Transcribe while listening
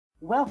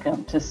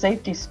Welcome to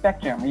Safety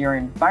Spectrum, your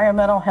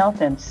environmental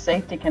health and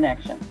safety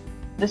connection.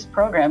 This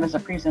program is a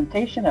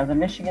presentation of the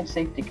Michigan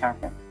Safety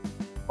Conference.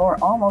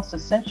 For almost a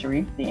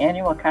century, the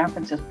annual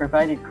conference has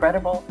provided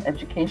credible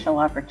educational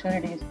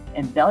opportunities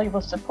and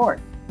valuable support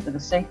to the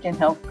safety and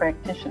health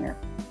practitioner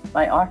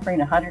by offering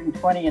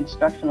 120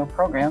 instructional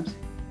programs,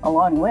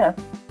 along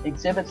with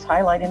exhibits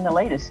highlighting the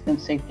latest in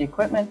safety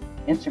equipment,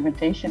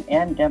 instrumentation,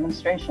 and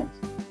demonstrations.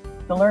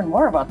 To learn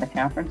more about the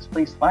conference,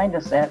 please find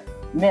us at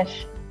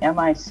MICH,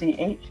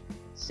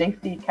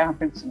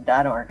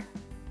 safetyconference.org.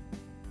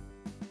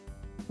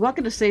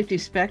 Welcome to Safety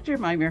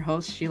Spectrum. I'm your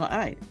host, Sheila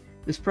Ide.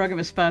 This program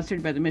is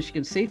sponsored by the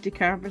Michigan Safety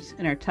Conference,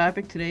 and our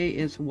topic today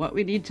is what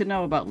we need to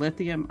know about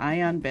lithium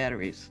ion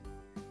batteries.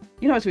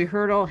 As we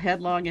hurtle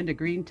headlong into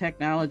green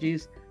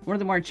technologies, one of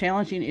the more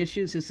challenging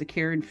issues is the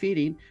care and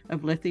feeding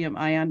of lithium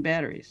ion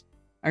batteries.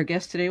 Our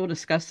guest today will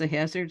discuss the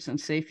hazards and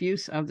safe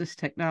use of this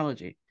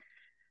technology.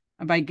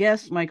 My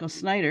guest, Michael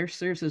Snyder,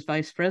 serves as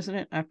Vice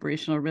President,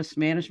 Operational Risk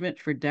Management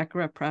for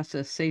DEKRA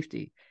Process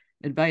Safety,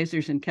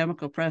 advisors in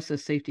chemical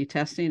process safety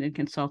testing and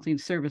consulting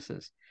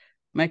services.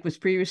 Mike was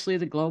previously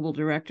the Global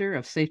Director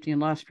of Safety and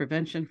Loss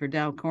Prevention for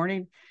Dow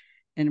Corning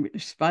and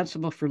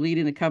responsible for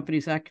leading the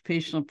company's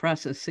occupational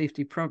process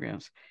safety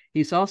programs.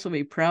 He's also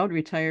a proud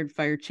retired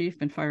fire chief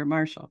and fire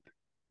marshal.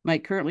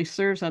 Mike currently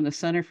serves on the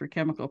Center for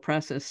Chemical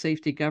Process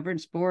Safety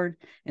Governance Board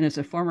and is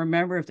a former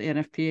member of the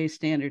NFPA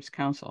Standards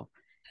Council.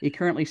 He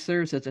currently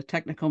serves as a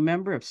technical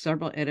member of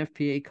several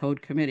NFPA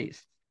code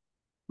committees.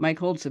 Mike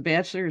holds a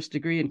bachelor's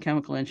degree in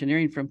chemical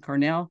engineering from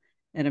Cornell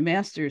and a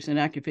master's in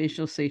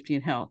occupational safety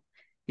and health.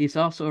 He's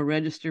also a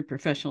registered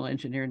professional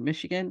engineer in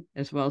Michigan,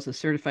 as well as a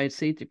certified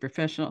safety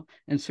professional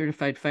and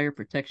certified fire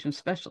protection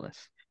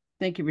specialist.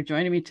 Thank you for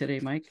joining me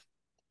today, Mike.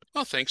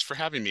 Well, thanks for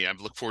having me. I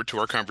look forward to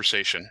our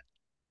conversation.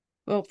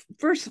 Well,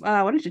 first,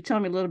 why don't you tell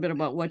me a little bit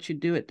about what you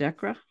do at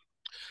DEKRA?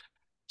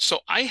 So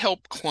I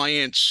help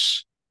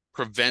clients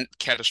prevent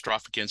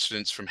catastrophic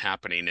incidents from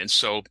happening. And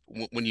so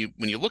when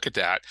you look at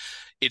that,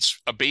 it's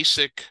a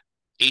basic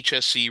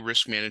HSE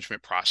risk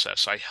management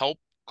process. I help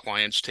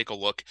clients take a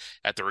look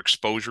at their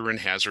exposure and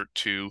hazard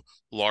to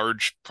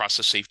large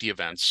process safety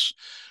events.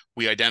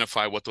 We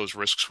identify what those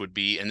risks would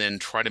be and then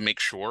try to make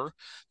sure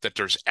that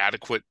there's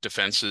adequate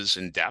defenses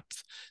in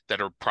depth that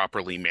are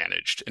properly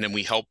managed. And then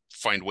we help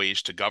find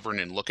ways to govern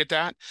and look at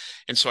that.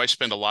 And so I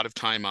spend a lot of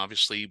time,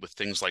 obviously, with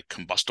things like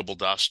combustible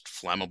dust,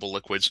 flammable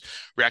liquids,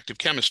 reactive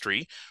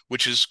chemistry,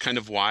 which is kind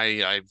of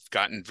why I've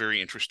gotten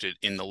very interested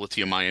in the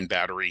lithium ion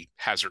battery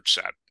hazard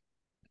set.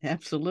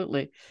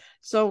 Absolutely.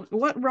 So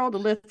what role do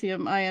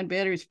lithium ion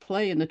batteries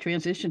play in the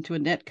transition to a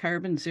net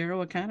carbon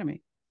zero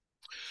economy?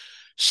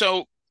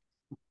 So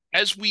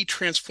as we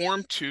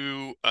transform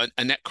to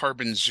a net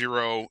carbon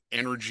zero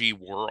energy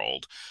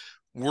world,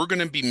 we're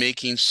going to be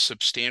making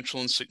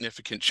substantial and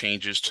significant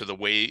changes to the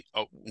way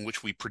in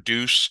which we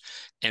produce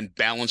and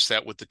balance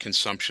that with the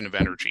consumption of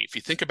energy. If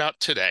you think about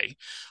today,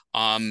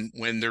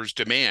 when there's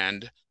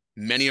demand,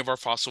 many of our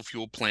fossil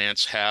fuel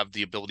plants have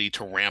the ability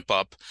to ramp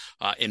up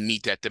and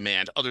meet that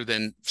demand, other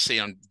than, say,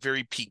 on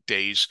very peak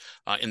days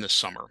in the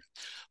summer.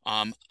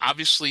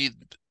 Obviously,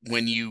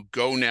 when you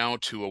go now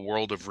to a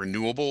world of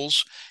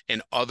renewables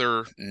and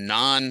other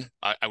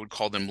I would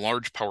call them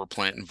large power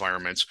plant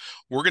environments,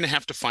 we're going to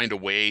have to find a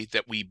way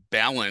that we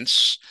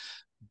balance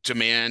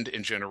demand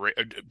and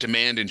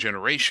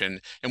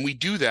generation, and we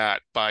do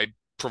that by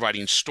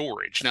providing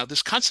storage. Now,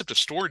 this concept of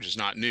storage is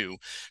not new.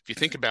 If you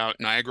think about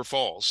Niagara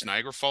Falls,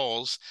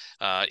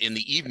 in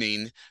the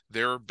evening,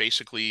 they're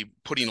basically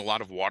putting a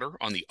lot of water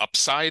on the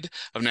upside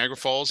of Niagara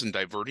Falls and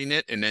diverting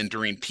it. And then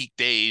during peak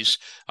days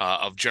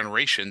of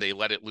generation, they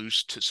let it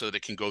loose so that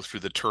it can go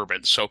through the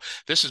turbines. So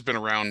this has been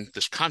around,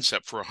 this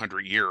concept, for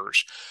 100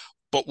 years.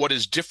 But what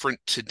is different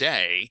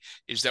today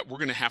is that we're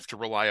going to have to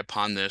rely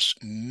upon this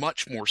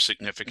much more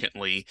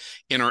significantly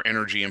in our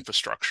energy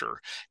infrastructure.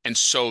 And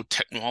so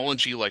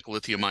technology like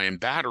lithium-ion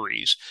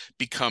batteries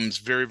becomes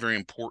very, very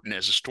important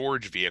as a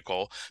storage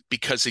vehicle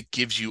because it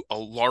gives you a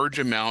large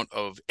amount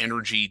of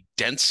energy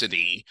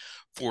density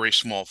for a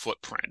small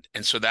footprint.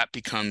 And so that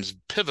becomes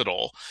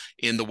pivotal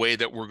in the way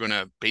that we're going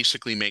to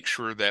basically make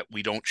sure that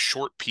we don't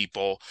short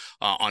people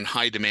on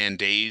high demand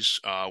days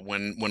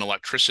when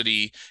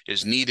electricity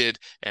is needed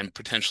and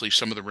potentially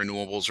some of the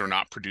renewables are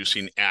not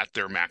producing at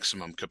their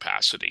maximum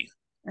capacity.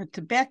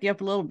 To back you up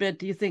a little bit,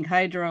 do you think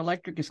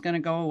hydroelectric is going to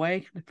go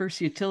away? The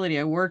first utility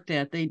I worked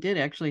at, they did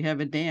actually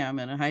have a dam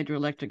and a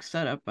hydroelectric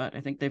setup, but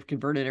I think they've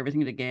converted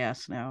everything to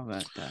gas now.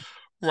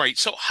 Right.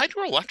 So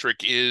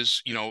hydroelectric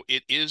is,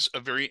 it is a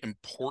very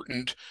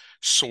important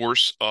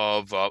source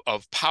of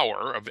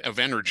power, of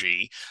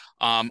energy.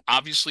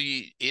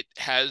 Obviously, it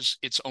has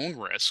its own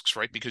risks,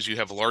 right? Because you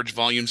have large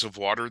volumes of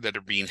water that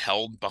are being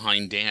held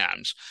behind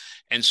dams.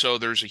 And so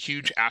there's a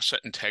huge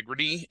asset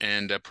integrity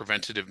and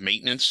preventative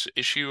maintenance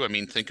issue. I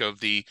mean, think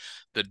of the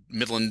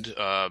Midland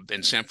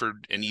and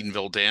Sanford and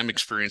Edenville Dam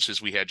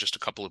experiences we had just a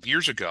couple of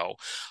years ago.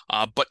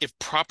 But if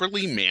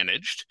properly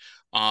managed,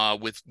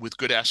 with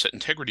good asset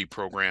integrity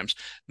programs,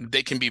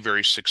 they can be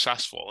very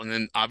successful. And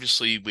then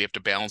obviously we have to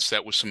balance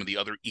that with some of the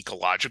other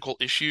ecological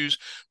issues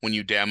when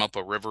you dam up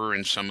a river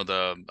and some of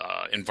the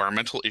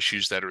environmental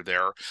issues that are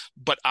there.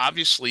 But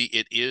obviously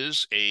it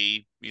is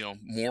a,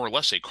 more or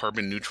less a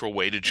carbon neutral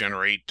way to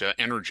generate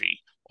energy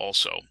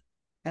also.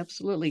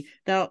 Absolutely.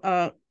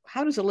 Now,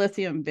 how does a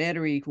lithium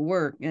battery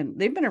work? And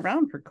they've been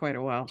around for quite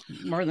a while,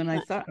 more than I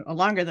thought,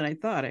 longer than I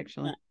thought,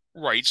 actually.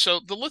 Right. So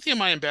the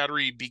lithium ion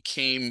battery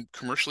became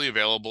commercially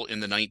available in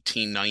the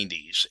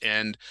 1990s.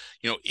 And,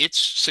 its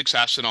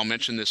success, and I'll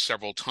mention this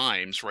several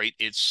times, right?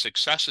 Its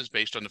success is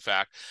based on the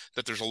fact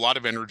that there's a lot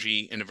of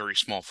energy in a very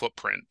small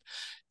footprint.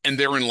 And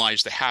therein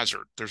lies the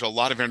hazard. There's a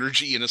lot of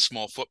energy in a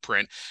small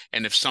footprint.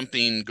 And if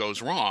something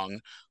goes wrong,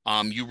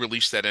 you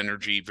release that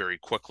energy very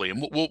quickly.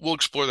 And we'll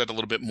explore that a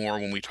little bit more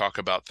when we talk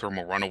about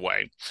thermal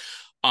runaway.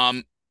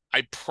 Um,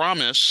 I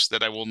promise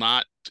that I will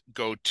not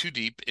go too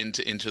deep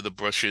into the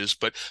bushes,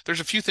 but there's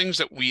a few things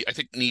that I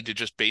think need to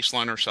just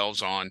baseline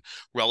ourselves on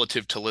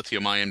relative to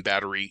lithium ion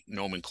battery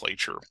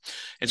nomenclature.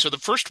 And so the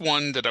first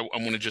one that I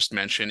want to just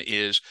mention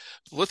is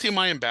lithium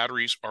ion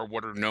batteries are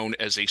what are known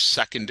as a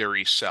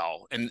secondary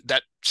cell. And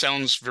that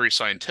sounds very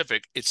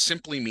scientific. It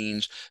simply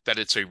means that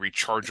it's a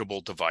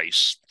rechargeable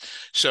device.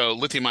 So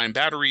lithium ion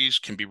batteries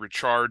can be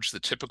recharged, the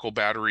typical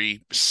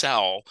battery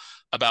cell,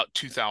 about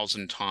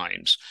 2,000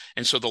 times.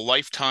 And so the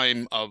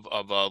lifetime of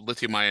a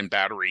lithium ion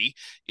battery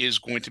is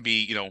going to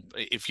be,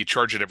 if you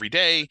charge it every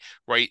day,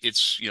 right,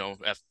 it's,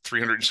 at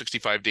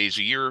 365 days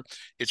a year,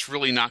 it's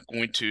really not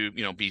going to,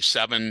 be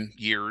 7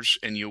 years,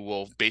 and you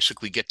will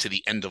basically get to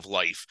the end of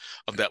life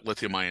of that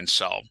lithium ion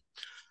cell.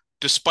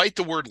 Despite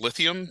the word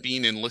lithium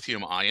being in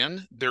lithium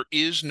ion, there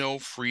is no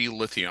free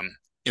lithium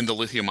in the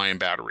lithium ion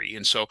battery.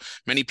 And so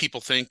many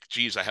people think,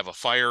 geez, I have a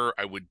fire.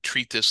 I would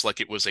treat this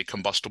like it was a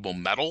combustible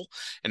metal,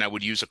 and I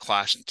would use a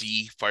class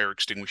D fire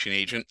extinguishing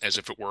agent as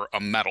if it were a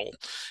metal.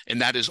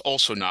 And that is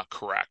also not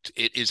correct.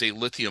 It is a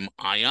lithium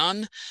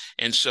ion.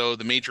 And so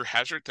the major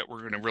hazard that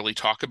we're going to really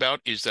talk about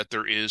is that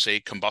there is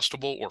a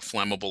combustible or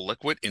flammable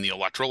liquid in the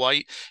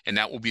electrolyte, and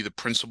that will be the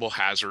principal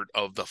hazard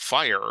of the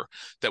fire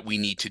that we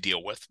need to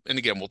deal with. And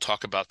again, we'll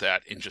talk about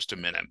that in just a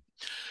minute.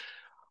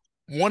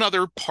 One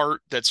other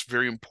part that's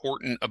very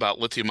important about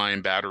lithium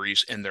ion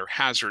batteries and their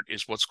hazard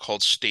is what's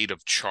called state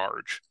of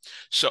charge.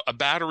 So a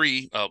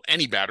battery,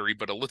 any battery,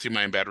 but a lithium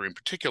ion battery in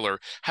particular,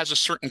 has a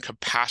certain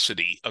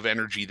capacity of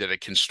energy that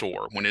it can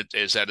store. When it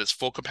is at its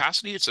full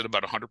capacity, it's at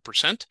about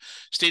 100%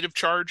 state of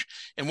charge.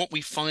 And what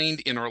we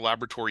find in our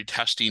laboratory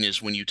testing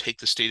is when you take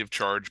the state of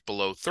charge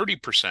below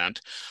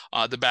 30%,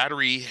 the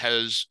battery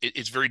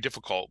it's very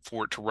difficult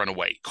for it to run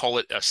away. Call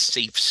it a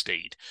safe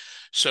state.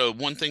 So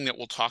one thing that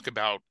we'll talk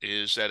about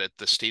is that at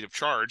the state of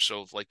charge,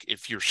 so like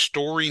if you're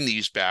storing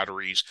these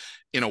batteries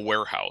in a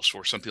warehouse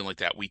or something like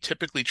that, we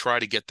typically try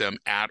to get them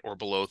at or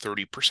below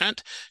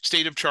 30%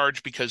 state of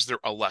charge because they're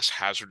a less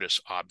hazardous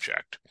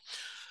object.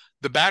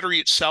 The battery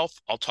itself,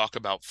 I'll talk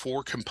about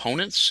 4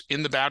 components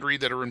in the battery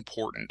that are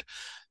important.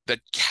 The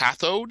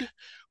cathode,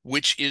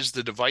 which is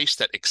the device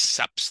that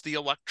accepts the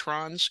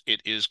electrons.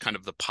 It is kind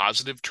of the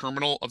positive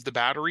terminal of the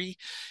battery.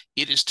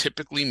 It is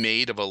typically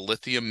made of a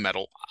lithium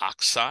metal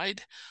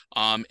oxide.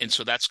 And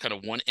so that's kind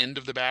of one end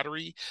of the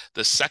battery.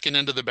 The second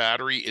end of the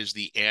battery is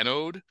the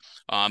anode,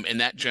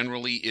 and that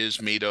generally is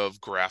made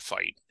of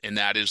graphite. And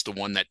that is the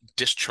one that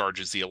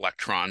discharges the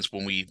electrons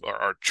when we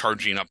are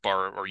charging up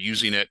or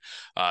using it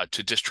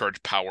to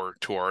discharge power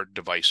to our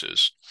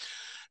devices.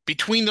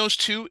 Between those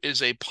two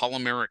is a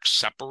polymeric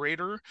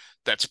separator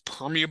that's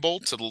permeable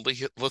to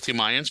the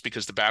lithium ions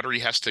because the battery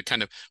has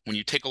to when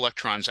you take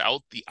electrons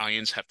out, the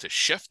ions have to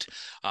shift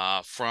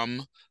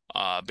from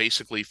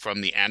basically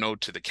from the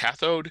anode to the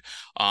cathode.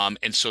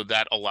 And so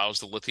that allows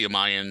the lithium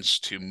ions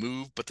to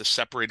move, but the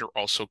separator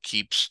also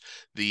keeps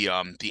the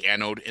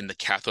anode and the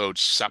cathode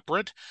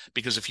separate,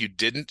 because if you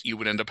didn't, you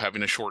would end up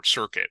having a short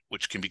circuit,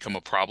 which can become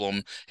a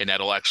problem, and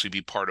that'll actually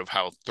be part of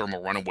how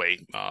thermal runaway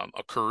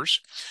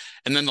occurs.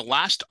 And then the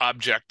last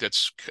object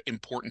that's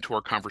important to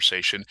our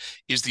conversation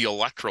is the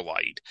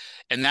electrolyte.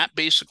 And that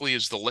basically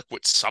is the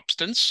liquid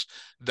substance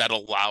that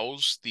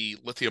allows the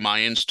lithium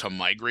ions to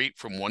migrate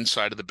from one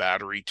side of the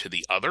battery to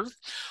the other.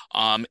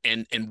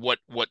 And what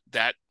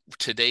that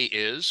today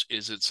is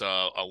it's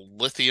a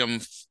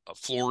lithium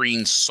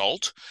fluorine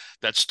salt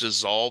that's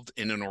dissolved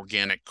in an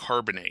organic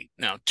carbonate.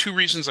 Now, 2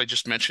 reasons I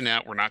just mentioned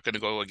that. We're not going to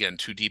go again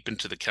too deep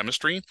into the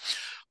chemistry,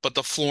 but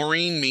the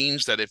fluorine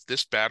means that if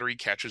this battery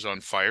catches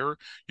on fire,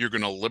 you're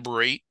going to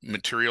liberate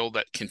material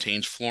that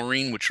contains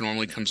fluorine, which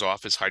normally comes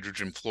off as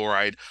hydrogen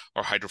fluoride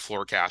or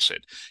hydrofluoric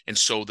acid. And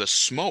so the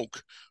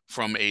smoke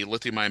from a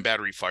lithium-ion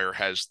battery fire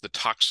has the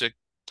toxic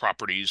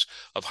properties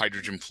of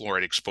hydrogen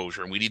fluoride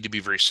exposure, and we need to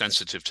be very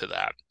sensitive to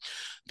that.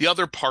 The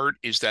other part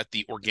is that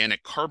the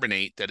organic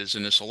carbonate that is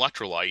in this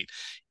electrolyte,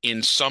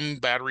 in some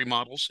battery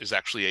models, is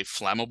actually a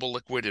flammable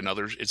liquid. In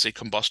others, it's a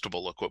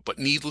combustible liquid. But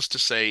needless to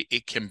say,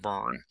 it can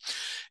burn.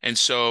 And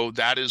so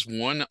that is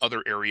one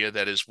other area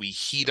that as we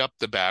heat up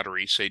the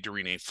battery, say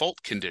during a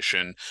fault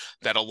condition,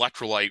 that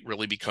electrolyte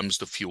really becomes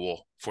the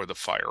fuel for the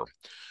fire.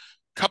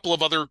 Couple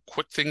of other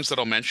quick things that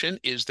I'll mention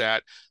is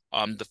that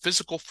the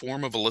physical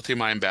form of a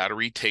lithium-ion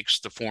battery takes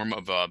the form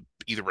of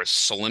either a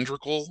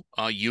cylindrical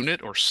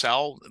unit or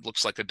cell. It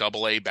looks like a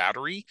AA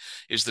battery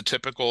is the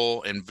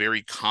typical and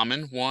very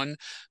common one.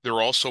 There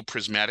are also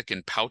prismatic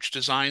and pouch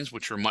designs,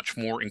 which are much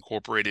more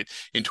incorporated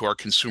into our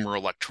consumer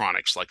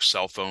electronics like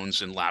cell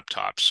phones and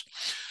laptops.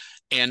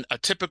 And a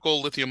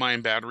typical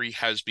lithium-ion battery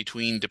has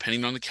between,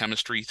 depending on the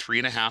chemistry,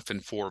 3.5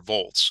 and 4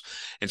 volts.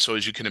 And so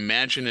as you can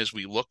imagine, as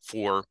we look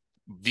for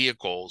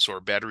vehicles or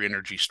battery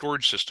energy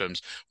storage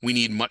systems, we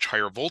need much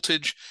higher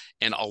voltage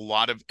and a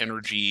lot of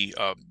energy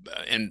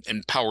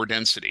and power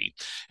density.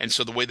 And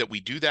so the way that we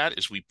do that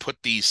is we put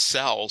these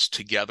cells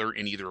together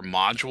in either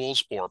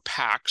modules or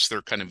packs.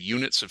 They're kind of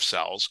units of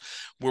cells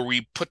where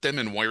we put them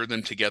and wire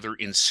them together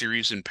in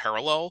series and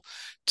parallel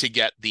to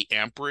get the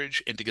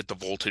amperage and to get the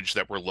voltage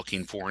that we're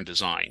looking for in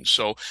design.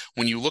 So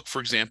when you look,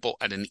 for example,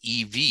 at an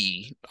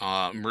EV,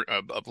 a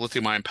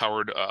lithium-ion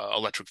powered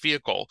electric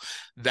vehicle,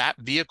 that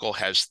vehicle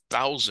has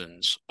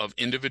thousands of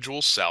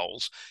individual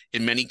cells,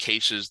 in many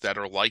cases that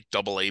are like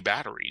AA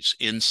batteries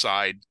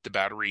inside the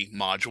battery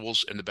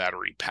modules and the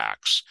battery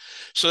packs.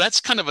 So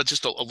that's kind of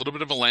just a little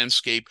bit of a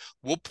landscape.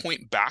 We'll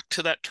point back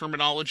to that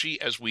terminology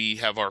as we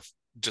have our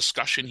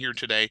discussion here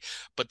today,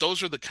 but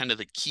those are the kind of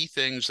the key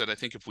things that I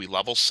think if we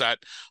level set,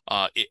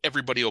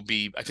 everybody will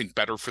be, I think,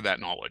 better for that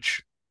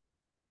knowledge.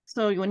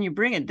 So when you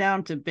bring it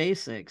down to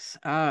basics,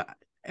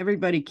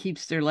 everybody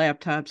keeps their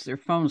laptops, their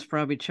phones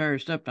probably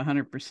charged up to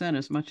 100%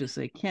 as much as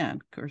they can.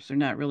 Of course, they're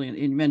not really,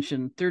 you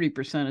mentioned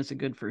 30% is a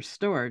good for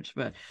storage,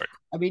 but Right.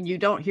 I mean, you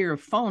don't hear of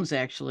phones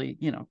actually,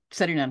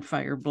 setting on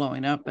fire,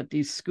 blowing up, but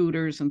these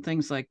scooters and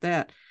things like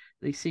that,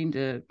 they seem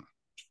to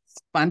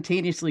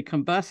spontaneously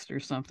combust or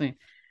something.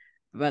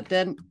 But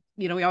then,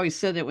 we always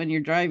said that when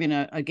you're driving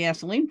a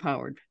gasoline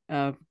powered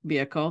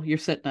vehicle, you're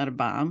setting out a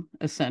bomb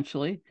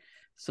essentially.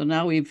 So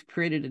now we've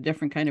created a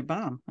different kind of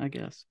bomb, I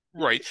guess.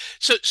 Right.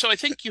 So I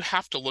think you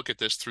have to look at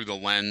this through the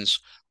lens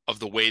of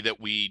the way that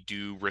we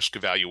do risk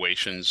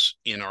evaluations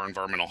in our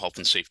environmental health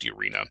and safety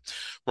arena,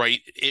 right?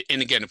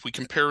 And again, if we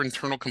compare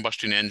internal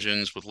combustion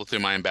engines with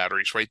lithium-ion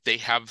batteries, right, they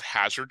have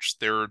hazards.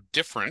 They're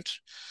different.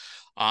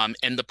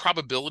 And the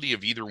probability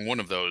of either one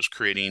of those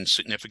creating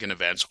significant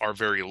events are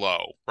very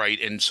low, right?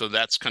 And so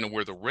that's kind of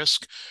where the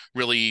risk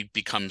really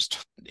becomes,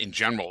 in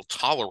general,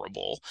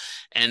 tolerable.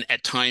 And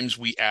at times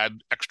we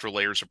add extra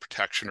layers of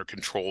protection or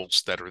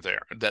controls that are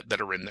there,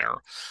 that are in there.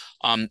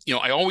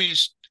 I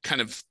always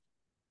kind of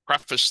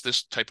preface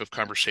this type of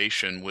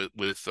conversation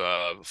with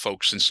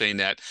folks and saying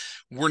that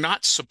we're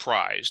not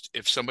surprised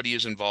if somebody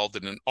is involved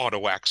in an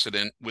auto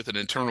accident with an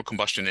internal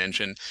combustion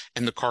engine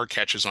and the car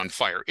catches on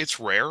fire. It's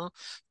rare,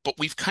 but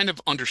we've kind of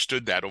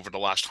understood that over the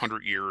last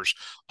 100 years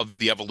of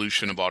the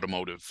evolution of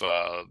automotive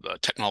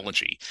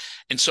technology.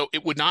 And so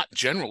it would not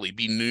generally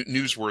be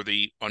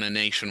newsworthy on a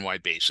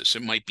nationwide basis.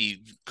 It might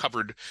be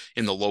covered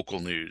in the local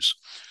news.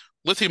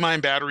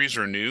 Lithium-ion batteries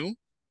are new.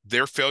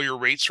 Their failure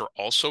rates are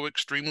also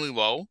extremely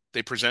low.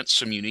 They present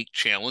some unique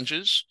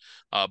challenges,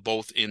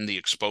 both in the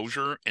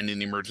exposure and in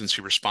the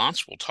emergency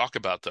response. We'll talk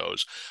about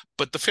those,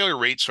 but the failure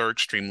rates are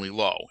extremely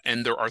low.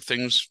 And there are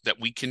things that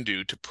we can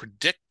do to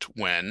predict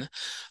when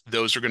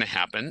those are going to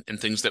happen and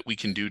things that we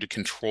can do to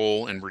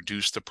control and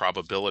reduce the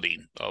probability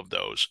of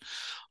those.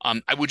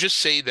 I would just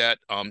say that,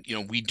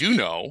 we do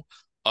know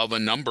of a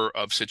number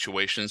of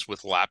situations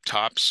with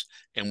laptops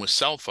and with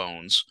cell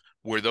phones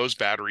where those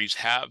batteries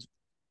have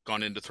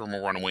gone into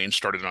thermal runaway and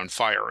started on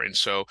fire. And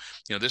so,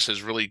 this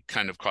has really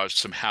kind of caused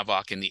some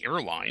havoc in the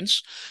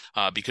airlines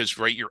because,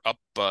 right, you're up,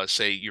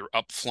 say you're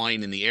up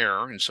flying in the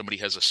air and somebody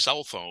has a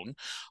cell phone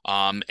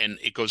and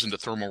it goes into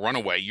thermal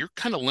runaway. You're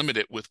kind of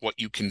limited with what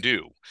you can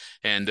do.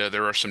 And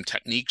there are some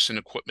techniques and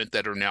equipment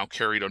that are now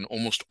carried on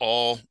almost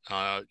all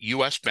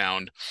US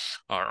bound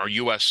or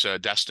US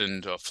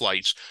destined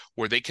flights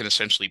where they can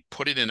essentially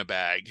put it in a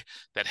bag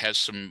that has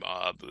some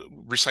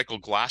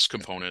recycled glass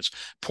components,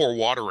 pour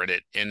water in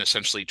it, and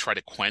essentially try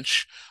to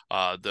quench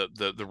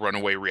the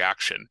runaway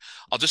reaction.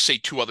 I'll just say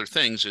two other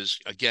things is,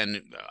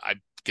 again, I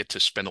get to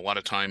spend a lot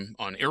of time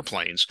on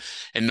airplanes.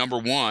 And number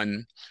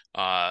one,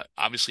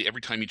 obviously,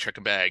 every time you check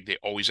a bag, they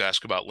always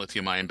ask about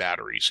lithium-ion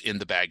batteries in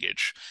the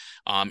baggage.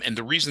 And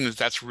the reason that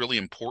that's really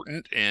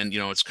important, and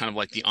it's kind of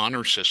like the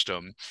honor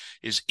system,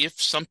 is if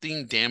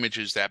something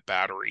damages that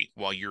battery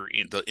while you're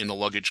in the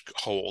luggage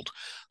hold,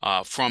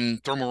 from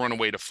thermal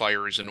runaway to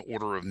fire is an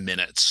order of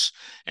minutes.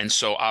 And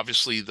so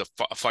obviously the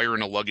fire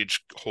in a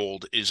luggage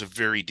hold is a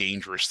very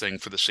dangerous thing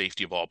for the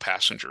safety of all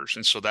passengers.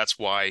 And so that's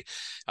why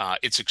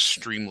it's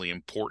extremely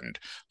important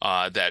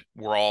that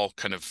we're all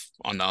kind of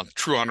on a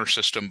true honor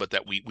system, but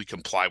that we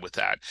comply with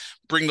that.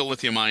 Bring the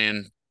lithium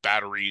ion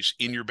batteries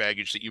in your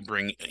baggage that you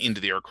bring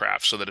into the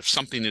aircraft, so that if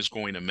something is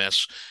going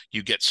amiss,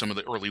 you get some of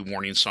the early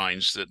warning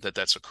signs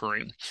that's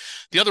occurring.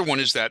 The other one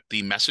is that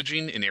the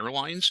messaging in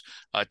airlines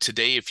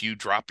today, if you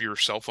drop your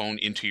cell phone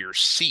into your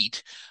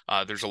seat,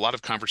 there's a lot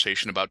of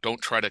conversation about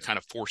don't try to kind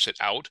of force it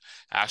out,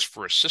 ask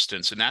for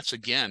assistance. And that's,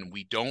 again,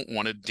 we don't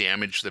want to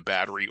damage the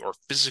battery or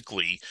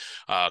physically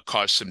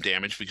cause some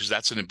damage, because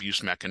that's an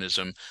abuse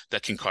mechanism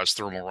that can cause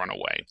thermal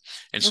runaway.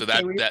 And so Okay,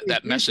 that we've used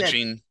that.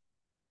 messaging.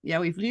 Yeah,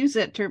 we've used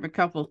that term a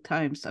couple of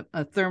times,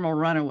 a thermal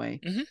runaway.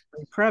 Mhm.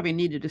 We probably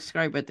need to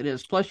describe what that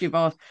is. Plus, you've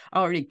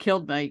already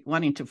killed my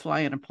wanting to fly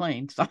in a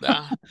plane. So,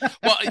 Uh,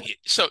 well,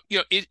 so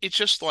it's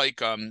just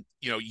like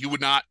you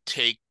would not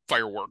take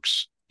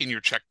fireworks in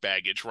your checked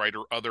baggage, right,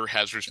 or other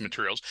hazardous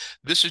materials.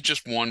 This is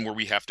just one where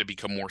we have to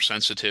become more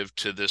sensitive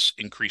to this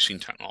increasing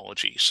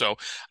technology. So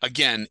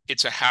again,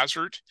 it's a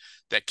hazard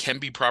that can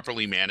be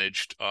properly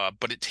managed,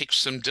 but it takes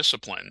some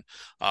discipline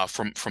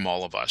from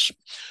all of us.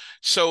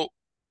 So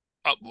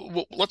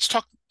well, let's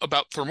talk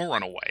about thermal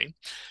runaway.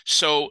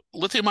 So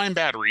lithium-ion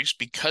batteries,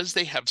 because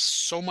they have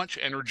so much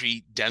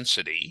energy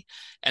density,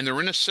 and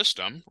they're in a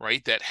system,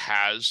 right, that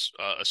has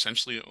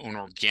essentially an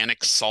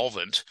organic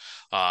solvent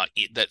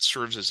that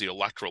serves as the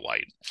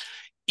electrolyte.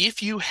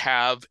 If you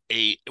have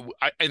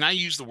and I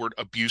use the word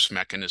abuse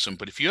mechanism,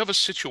 but if you have a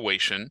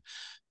situation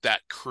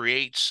that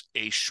creates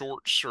a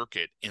short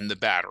circuit in the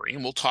battery,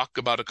 and we'll talk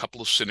about a couple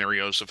of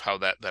scenarios of how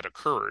that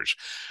occurs,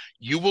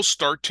 you will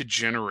start to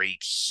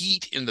generate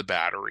heat in the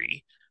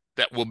battery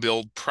that will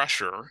build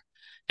pressure,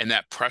 and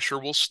that pressure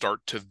will start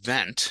to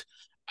vent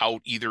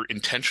out either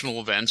intentional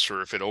events,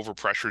 or if it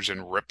overpressures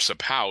and rips a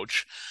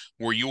pouch,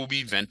 where you will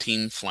be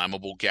venting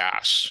flammable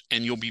gas,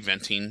 and you'll be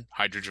venting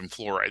hydrogen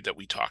fluoride that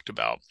we talked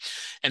about.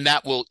 And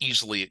that will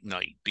easily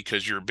ignite,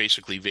 because you're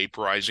basically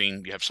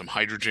vaporizing. You have some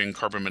hydrogen,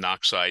 carbon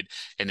monoxide,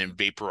 and then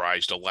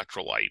vaporized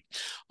electrolyte.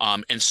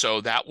 And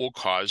so that will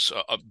cause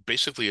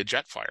basically a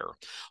jet fire.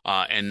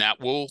 And that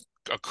will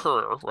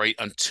occur, right,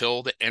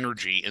 until the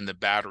energy in the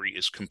battery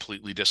is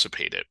completely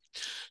dissipated.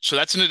 So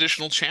that's an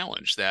additional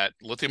challenge, that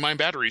lithium-ion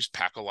batteries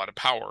pack a lot of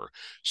power.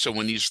 So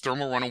when these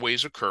thermal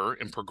runaways occur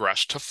and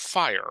progress to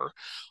fire,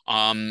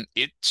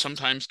 it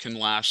sometimes can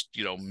last,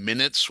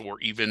 minutes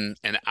or even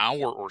an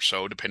hour or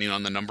so, depending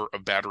on the number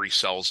of battery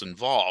cells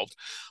involved.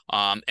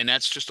 And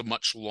that's just a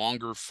much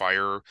longer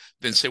fire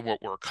than, say,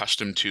 what we're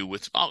accustomed to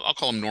with, I'll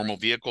call them normal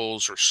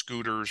vehicles or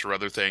scooters or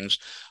other things,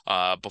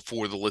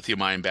 before the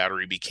lithium-ion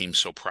battery became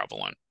so prevalent.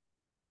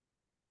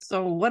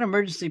 so what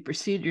emergency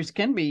procedures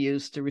can be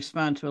used to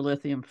respond to a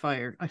lithium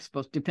fire? I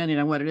suppose depending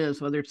on what it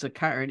is, whether it's a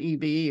car, an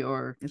EV,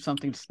 or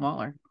something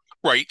smaller.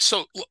 Right.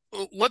 So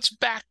let's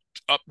back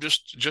up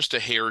just a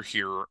hair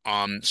here.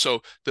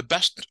 So the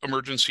best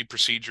emergency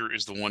procedure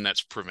is the one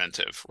that's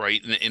preventive,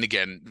 right? And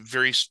again,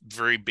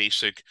 very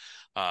basic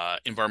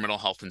environmental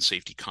health and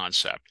safety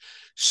concept.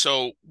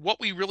 So what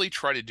we really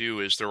try to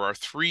do is, there are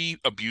three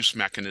abuse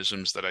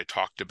mechanisms that I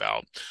talked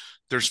about.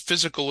 There's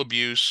physical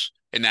abuse.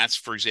 And that's,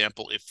 for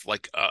example, if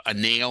like a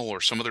nail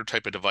or some other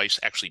type of device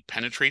actually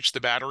penetrates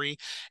the battery,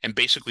 and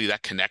basically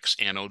that connects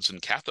anodes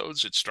and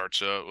cathodes, it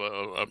starts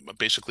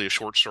basically a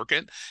short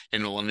circuit,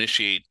 and will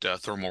initiate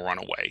thermal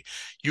runaway.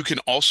 You can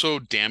also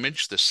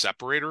damage the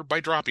separator by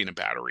dropping a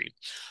battery.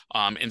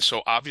 And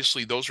so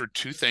obviously those are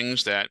two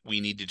things that we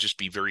need to just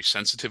be very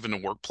sensitive in the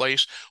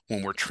workplace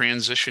when we're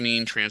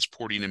transitioning,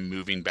 transporting, and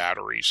moving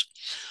batteries.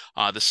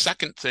 The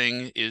second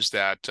thing is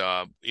that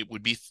it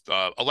would be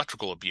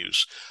electrical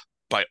abuse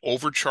by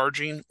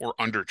overcharging or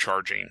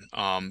undercharging,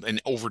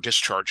 and over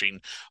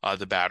discharging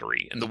the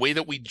battery. And the way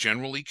that we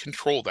generally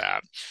control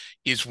that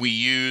is we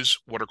use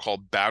what are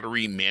called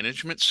battery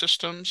management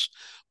systems.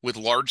 With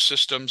large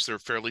systems, they're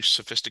fairly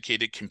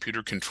sophisticated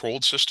computer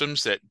controlled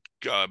systems that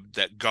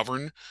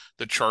govern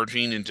the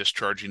charging and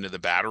discharging of the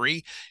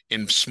battery.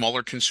 In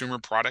smaller consumer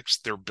products,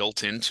 they're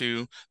built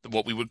into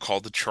what we would call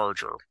the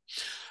charger.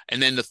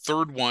 And then the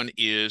third one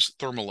is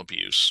thermal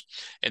abuse.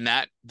 And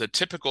that the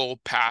typical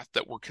path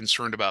that we're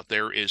concerned about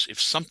there is, if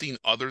something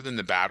other than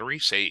the battery,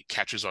 say,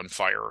 catches on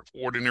fire,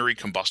 ordinary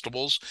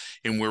combustibles,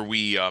 in where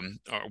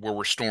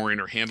we're storing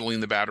or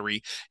handling the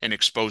battery, and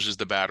exposes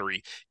the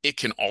battery, it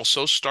can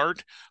also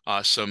start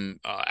some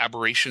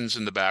aberrations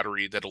in the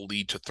battery that'll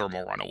lead to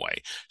thermal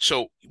runaway.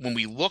 So when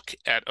we look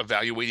at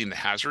evaluating the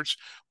hazards,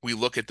 we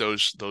look at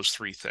those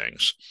three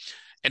things.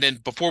 And then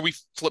before we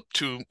flip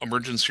to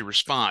emergency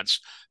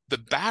response, the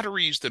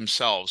batteries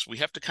themselves, we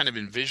have to kind of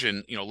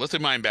envision,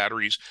 lithium-ion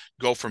batteries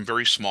go from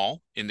very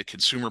small in the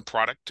consumer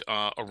product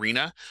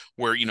arena,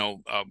 where,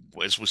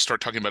 as we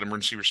start talking about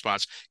emergency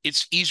response,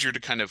 it's easier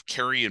to kind of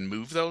carry and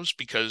move those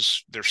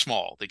because they're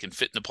small. They can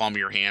fit in the palm of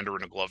your hand or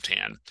in a gloved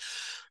hand.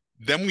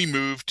 Then we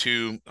move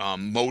to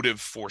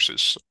motive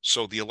forces,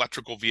 so the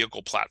electrical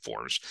vehicle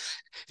platforms,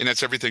 and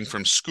that's everything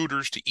from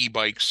scooters to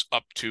e-bikes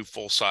up to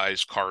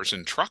full-size cars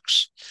and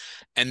trucks.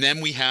 And then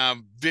we have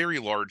very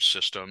large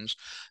systems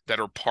that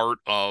are part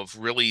of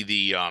really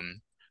the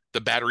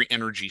battery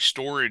energy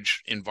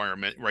storage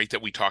environment, right,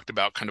 that we talked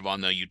about kind of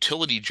on the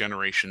utility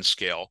generation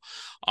scale,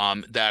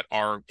 that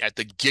are at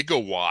the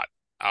gigawatt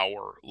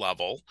hour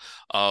level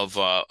of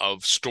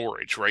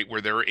storage, right?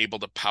 Where they're able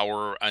to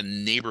power a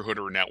neighborhood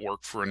or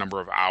network for a number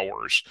of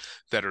hours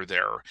that are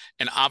there.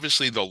 And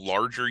obviously, the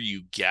larger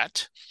you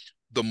get,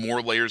 the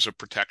more layers of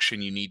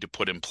protection you need to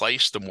put in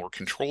place, the more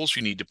controls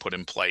you need to put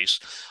in place.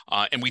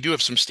 And we do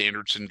have some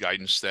standards and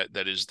guidance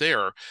that is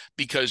there,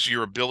 because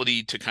your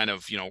ability to kind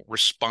of,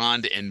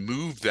 respond and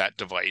move that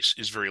device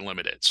is very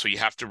limited. So you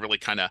have to really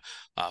kind of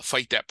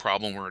fight that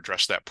problem or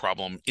address that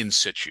problem in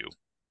situ.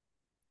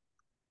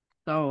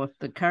 So if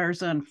the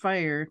car's on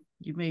fire,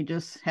 you may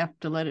just have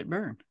to let it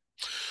burn.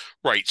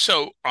 Right.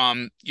 So,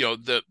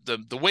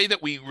 the way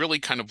that we really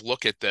kind of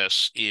look at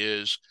this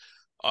is,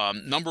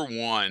 number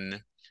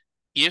one,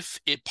 if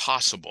it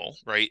possible,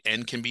 right,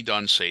 and can be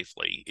done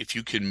safely, if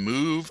you can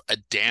move a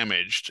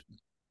damaged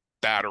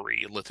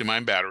battery,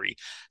 lithium-ion battery,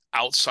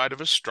 outside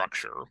of a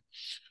structure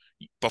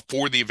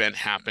before the event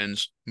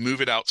happens,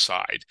 move it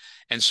outside.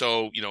 And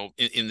so,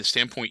 in the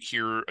standpoint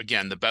here,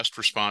 again, the best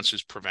response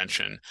is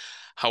prevention.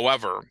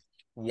 However,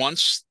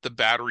 once the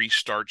battery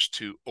starts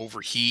to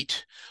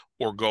overheat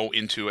or go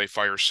into a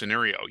fire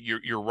scenario,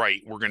 you're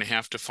right. We're going to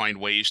have to find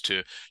ways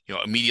to,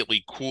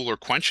 immediately cool or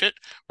quench it,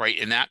 right?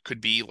 And that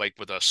could be like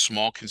with a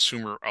small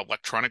consumer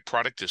electronic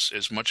product,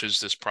 as much as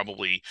this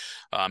probably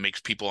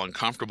makes people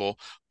uncomfortable,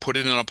 put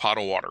it in a pot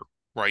of water.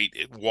 Right?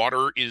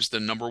 Water is the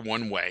number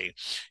one way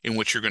in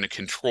which you're going to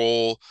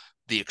control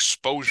the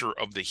exposure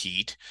of the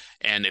heat.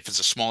 And if it's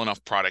a small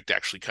enough product,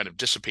 actually kind of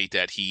dissipate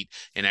that heat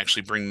and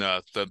actually bring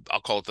the I'll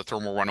call it the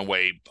thermal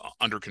runaway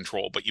under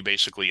control. But you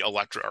basically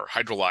or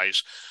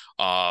hydrolyze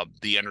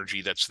the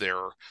energy that's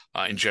there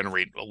and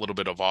generate a little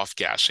bit of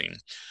off-gassing.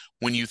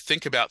 When you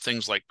think about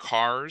things like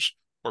cars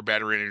or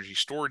battery energy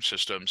storage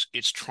systems,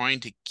 it's trying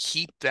to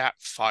keep that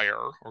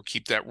fire or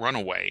keep that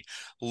runaway,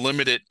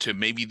 limit it to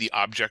maybe the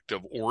object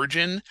of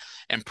origin,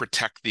 and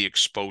protect the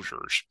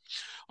exposures.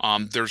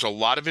 There's a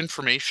lot of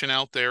information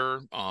out there.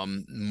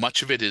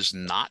 Much of it is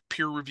not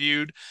peer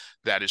reviewed,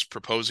 that is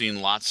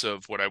proposing lots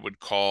of what I would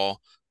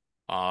call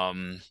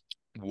um,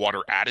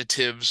 water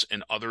additives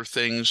and other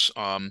things.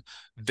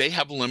 They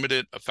have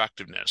limited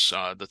effectiveness.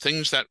 The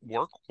things that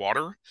work,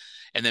 water,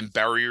 and then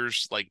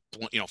barriers like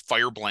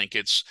fire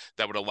blankets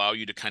that would allow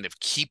you to kind of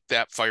keep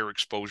that fire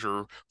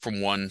exposure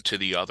from one to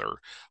the other.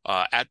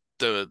 At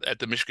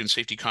the Michigan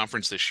Safety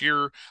Conference this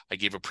year, I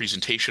gave a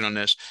presentation on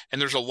this, and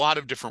there's a lot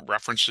of different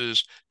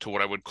references to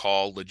what I would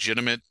call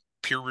legitimate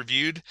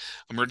peer-reviewed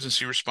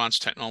emergency response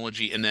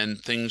technology, and then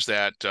things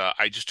that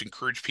I just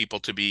encourage people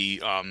to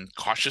be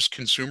cautious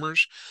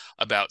consumers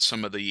about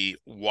some of the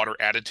water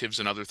additives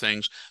and other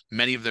things.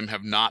 Many of them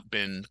have not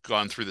been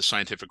gone through the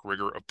scientific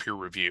rigor of peer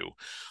review.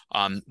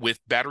 With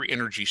battery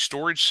energy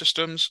storage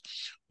systems,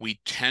 we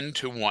tend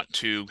to want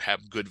to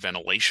have good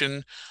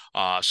ventilation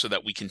so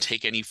that we can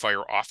take any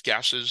fire off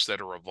gases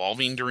that are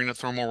evolving during a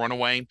thermal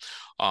runaway.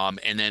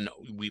 And then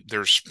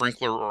there's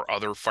sprinkler or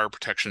other fire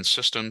protection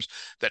systems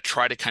that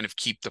try to kind of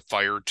keep the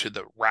fire to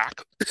the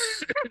rack,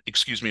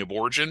 excuse me, of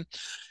origin,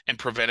 and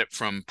prevent it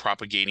from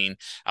propagating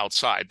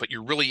outside. But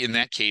you're really in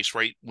that case,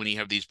 right, when you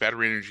have these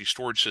battery energy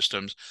storage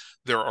systems,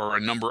 there are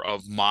a number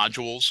of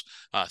modules.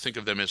 Think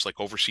of them as like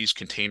overseas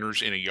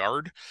containers in a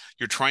yard.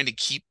 You're trying to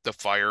keep the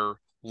fire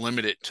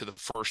limited to the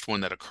first one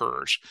that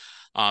occurs.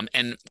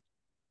 And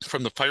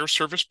from the fire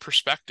service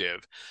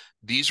perspective,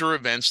 these are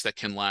events that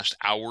can last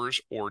hours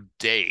or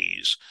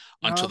days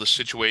until the Okay.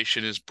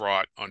 situation is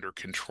brought under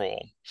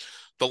control.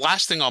 The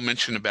last thing I'll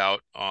mention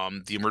about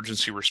the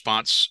emergency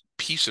response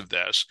piece of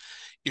this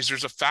is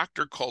there's a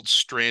factor called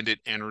stranded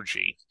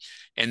energy.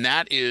 And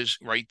that is,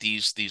 right,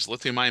 these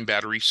lithium-ion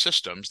battery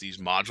systems, these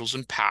modules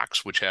and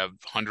packs, which have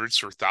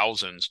hundreds or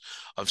thousands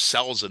of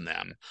cells in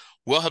them,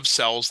 will have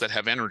cells that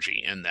have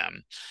energy in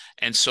them.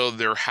 And so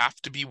there have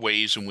to be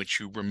ways in which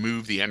you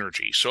remove the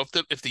energy. So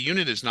if the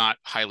unit is not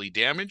highly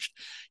damaged,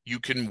 you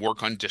can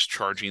work on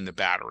discharging the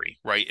battery,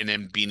 right? And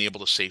then being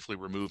able to safely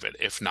remove it.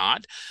 If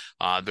not,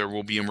 there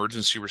will be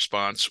emergency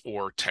response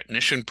or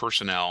technician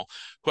personnel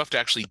who have to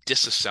actually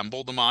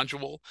disassemble the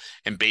module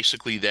and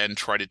basically then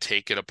try to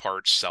take it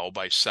apart cell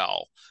by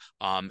cell.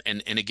 And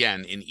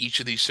again, in each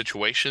of these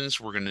situations,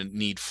 we're going to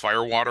need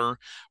fire water.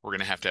 We're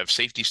going to have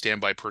safety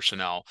standby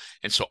personnel.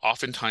 And so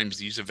oftentimes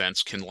these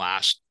events can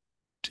last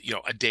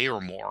a day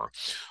or more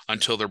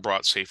until they're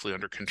brought safely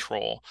under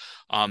control.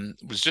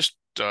 Was just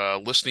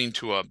listening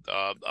to a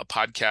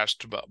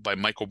podcast by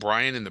Michael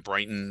Bryan in the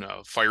Brighton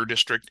Fire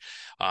District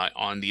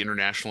on the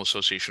International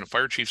Association of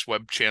Fire Chiefs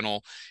web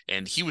channel,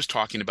 and he was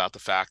talking about the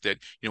fact that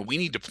we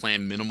need to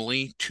plan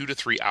minimally 2 to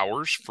 3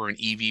 hours for an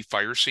EV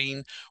fire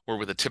scene, where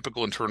with a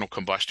typical internal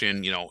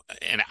combustion,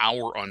 an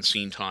hour on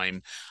scene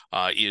time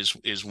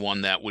is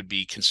one that would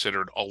be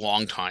considered a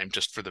long time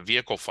just for the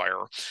vehicle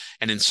fire.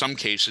 And in some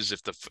cases,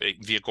 if the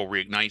vehicle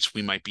reignites,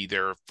 we might be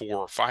there 4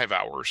 or 5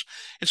 hours.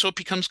 And so it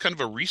becomes kind of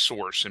a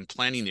resource and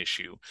planning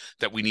issue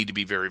that we need to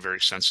be very,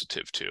 very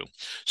sensitive to.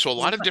 So a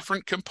lot of Wow.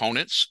 different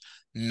components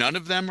None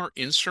of them are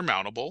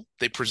insurmountable.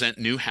 They present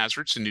new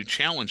hazards and new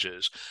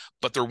challenges,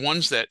 but they're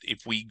ones that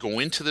if we go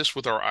into this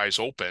with our eyes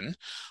open,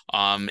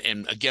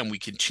 and again, we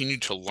continue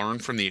to learn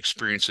from the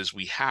experiences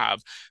we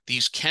have,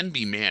 these can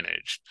be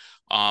managed.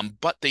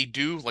 But they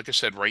do, like I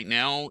said, right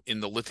now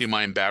in the lithium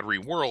ion battery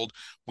world,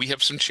 we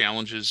have some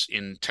challenges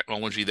in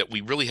technology that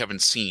we really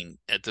haven't seen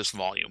at this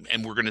volume.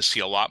 And we're going to see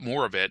a lot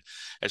more of it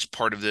as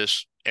part of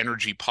this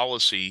energy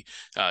policy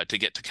to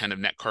get to kind of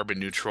net carbon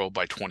neutral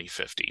by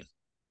 2050.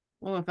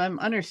 Well, if I'm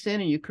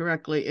understanding you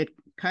correctly, it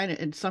kind of,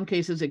 in some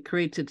cases, it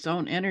creates its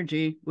own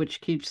energy, which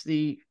keeps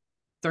the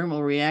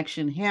thermal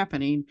reaction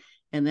happening,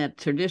 and that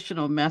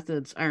traditional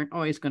methods aren't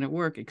always going to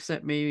work,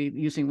 except maybe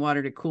using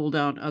water to cool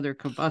down other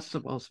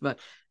combustibles, but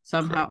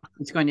somehow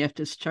it's going to have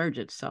to discharge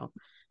itself.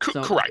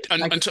 So Correct.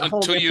 it's like a whole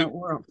Until you different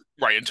world.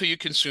 right until you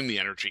consume the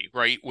energy,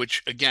 right?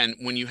 Which again,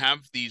 when you have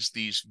these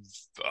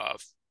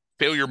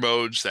failure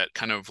modes that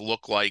kind of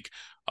look like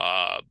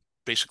uh,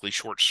 basically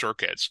short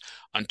circuits,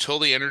 until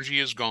the energy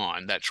is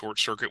gone, that short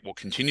circuit will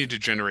continue to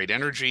generate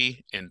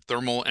energy and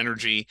thermal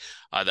energy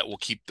that will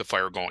keep the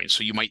fire going.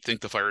 So you might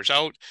think the fire is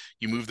out,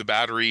 you move the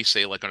battery,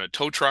 say like on a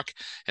tow truck,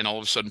 and all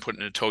of a sudden put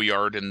it in a tow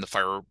yard and the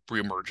fire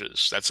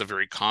reemerges. That's a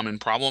very common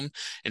problem.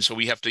 And so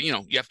we have to, you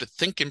have to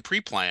think and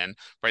pre-plan,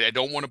 right? I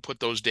don't want to put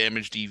those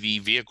damaged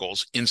EV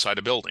vehicles inside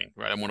a building,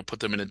 right? I want to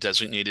put them in a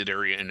designated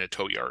area in a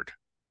tow yard.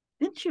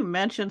 Didn't you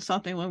mention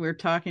something when we were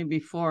talking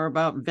before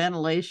about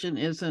ventilation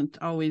isn't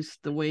always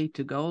the way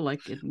to go,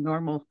 like in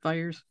normal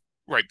fires?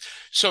 Right.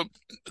 So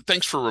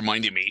thanks for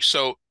reminding me.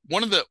 So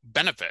one of the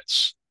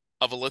benefits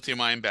of a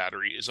lithium ion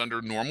battery is under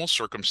normal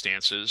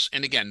circumstances.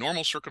 And again,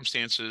 normal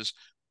circumstances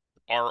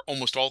are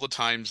almost all the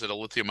times that a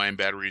lithium ion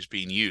battery is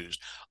being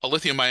used. A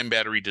lithium ion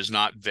battery does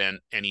not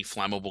vent any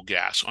flammable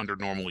gas under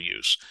normal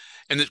use.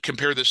 And then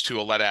compare this to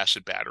a lead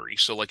acid battery.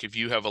 So like if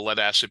you have a lead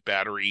acid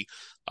battery,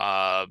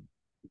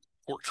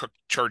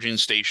 charging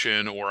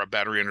station or a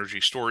battery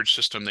energy storage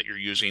system that you're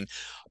using,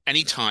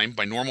 anytime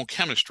by normal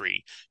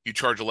chemistry, you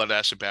charge a lead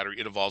acid battery,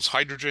 it involves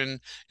hydrogen,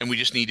 and we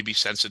just need to be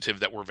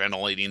sensitive that we're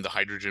ventilating the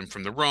hydrogen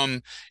from the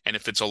room. And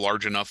if it's a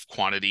large enough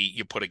quantity,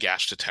 you put a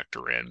gas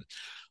detector in.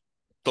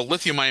 The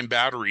lithium ion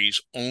batteries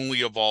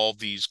only evolve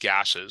these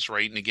gases,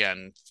 right? And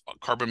again,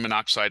 carbon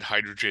monoxide,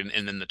 hydrogen,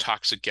 and then the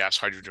toxic gas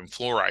hydrogen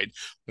fluoride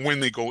when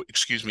they go,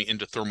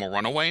 into thermal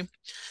runaway.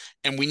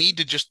 And we need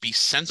to just be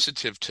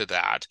sensitive to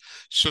that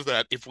so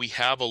that if we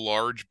have a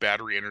large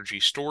battery energy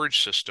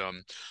storage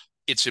system,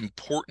 it's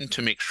important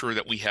to make sure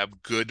that we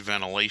have good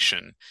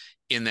ventilation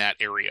in that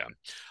area.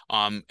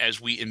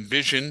 As we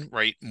envision,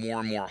 right,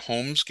 more and more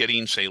homes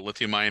getting, say,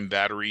 lithium ion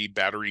battery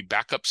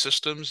backup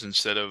systems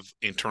instead of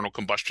internal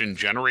combustion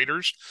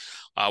generators,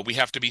 we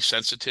have to be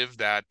sensitive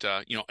that,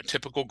 a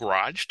typical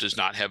garage does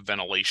not have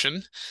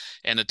ventilation.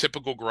 And a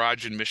typical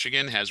garage in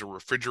Michigan has a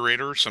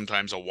refrigerator,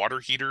 sometimes a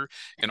water heater,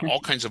 and all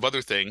kinds of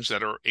other things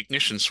that are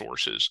ignition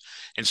sources.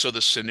 And so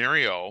the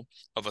scenario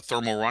of a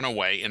thermal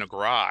runaway in a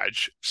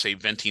garage, say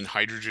venting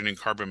hydrogen and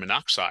carbon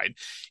monoxide,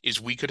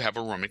 is we could have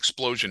a room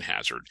explosion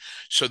hazard.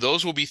 So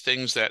those will be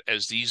things that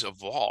as these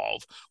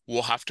evolve,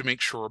 we'll have to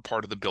make sure are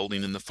part of the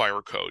building and the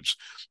fire codes,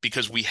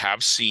 because we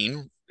have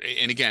seen,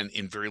 and again,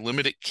 in very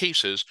limited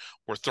cases,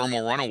 where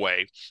thermal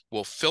runaway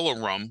will fill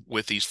a room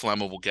with these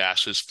flammable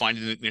gases, find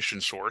an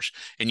ignition source,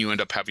 and you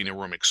end up having a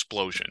room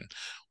explosion.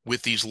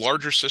 With these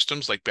larger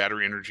systems like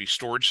battery energy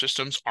storage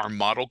systems, our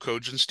model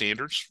codes and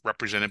standards,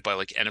 represented by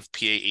like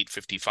NFPA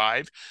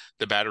 855,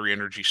 the battery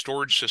energy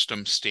storage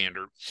system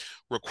standard,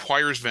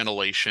 requires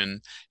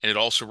ventilation, and it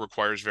also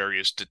requires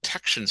various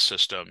detection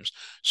systems.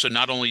 So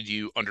not only do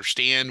you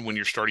understand when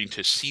you're starting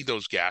to see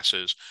those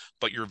gases,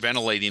 but you're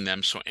ventilating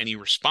them so any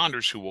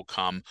responders who will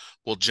come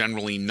will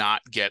generally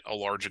not get a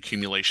large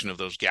accumulation of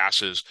those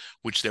gases,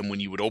 which then when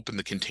you would open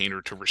the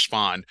container to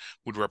respond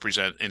would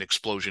represent an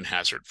explosion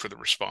hazard for the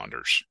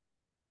responders.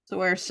 So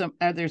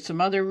are there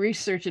some other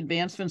research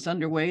advancements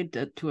underway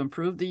to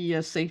improve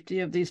the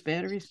safety of these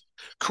batteries?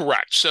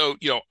 Correct. So,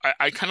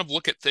 I kind of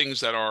look at things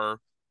that are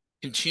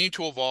continue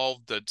to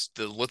evolve the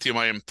lithium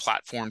ion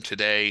platform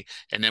today,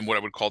 and then what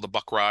I would call the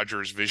Buck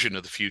Rogers vision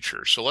of the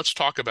future. So let's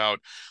talk about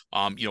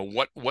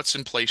what's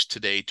in place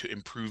today to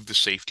improve the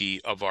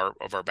safety of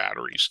our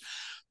batteries.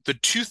 The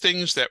two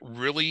things that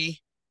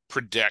really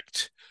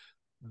predict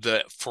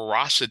the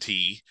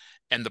ferocity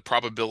and the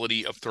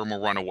probability of thermal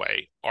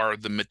runaway are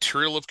the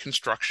material of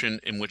construction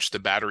in which the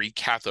battery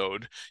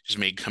cathode is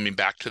made, coming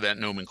back to that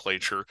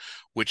nomenclature,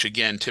 which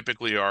again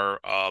typically are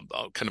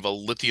kind of a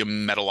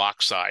lithium metal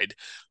oxide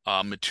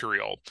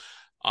material.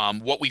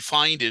 What we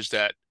find is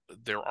that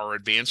there are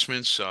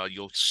advancements.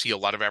 You'll see a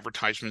lot of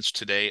advertisements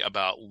today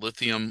about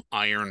lithium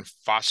iron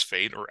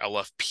phosphate or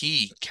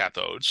LFP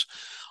cathodes,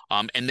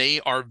 and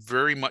they are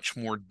very much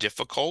more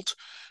difficult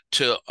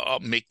to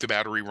make the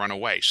battery run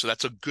away. So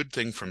that's a good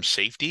thing from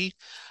safety.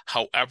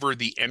 However,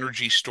 the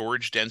energy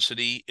storage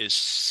density is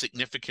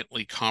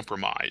significantly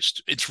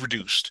compromised. It's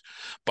reduced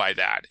by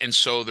that. And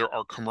so there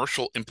are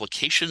commercial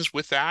implications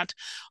with that.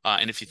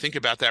 And if you think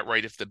about that,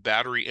 right, if the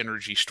battery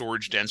energy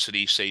storage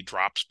density, say,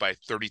 drops by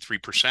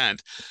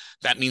 33%,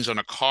 that means on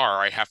a car,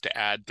 I have to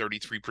add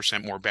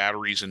 33% more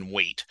batteries and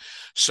weight.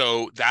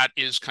 So that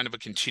is kind of a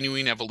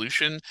continuing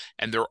evolution.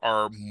 And there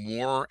are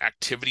more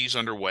activities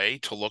underway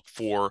to look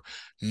for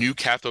new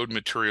cathode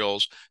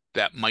materials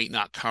that might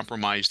not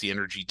compromise the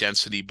energy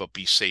density but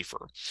be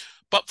safer.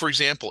 But for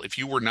example, if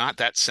you were not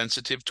that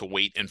sensitive to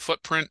weight and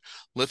footprint,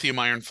 lithium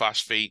iron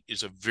phosphate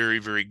is a very,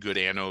 very good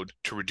anode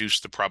to reduce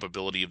the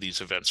probability of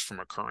these events from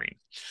occurring.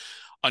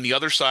 On the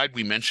other side,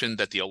 we mentioned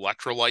that the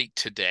electrolyte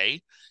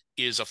today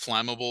is a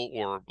flammable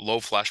or low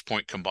flash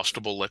point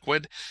combustible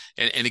liquid.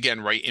 And again,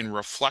 right, in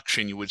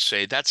reflection, you would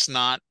say that's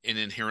not an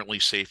inherently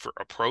safer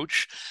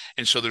approach.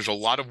 And so there's a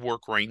lot of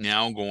work right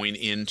now going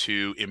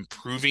into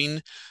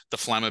improving the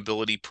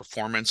flammability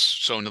performance.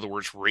 So in other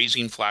words,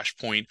 raising flash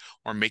point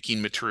or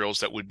making materials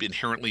that would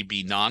inherently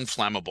be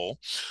non-flammable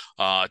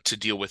to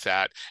deal with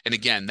that. And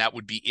again, that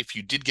would be if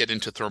you did get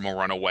into thermal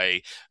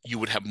runaway, you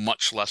would have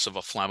much less of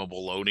a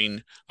flammable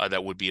loading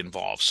that would be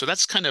involved. So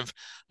that's kind of,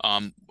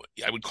 I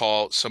would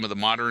call some of the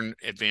modern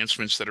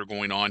advancements that are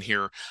going on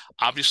here.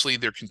 Obviously,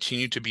 there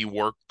continue to be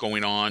work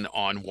going on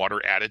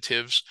water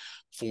additives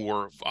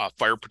for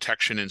fire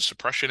protection and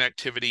suppression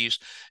activities.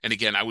 And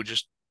again, I would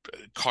just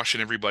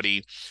caution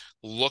everybody,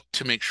 look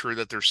to make sure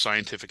that there's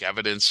scientific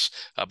evidence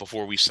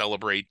before we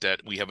celebrate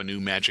that we have a new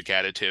magic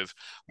additive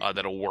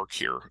that'll work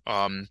here.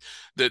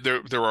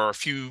 There are a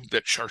few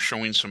that are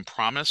showing some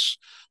promise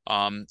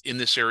in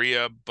this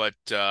area, but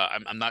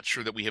I'm not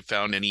sure that we have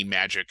found any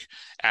magic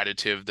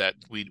additive that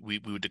we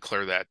would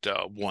declare that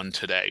one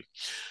today.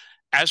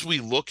 As we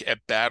look at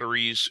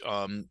batteries,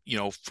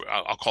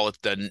 I'll call it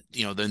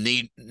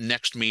the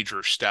next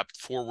major step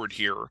forward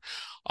here.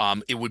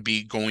 It would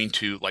be going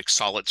to like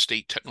solid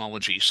state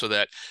technology, so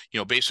that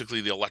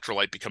basically the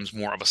electrolyte becomes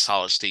more of a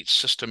solid state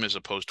system as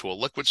opposed to a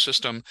liquid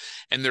system.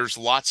 And there's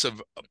lots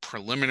of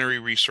preliminary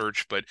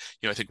research, but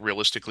I think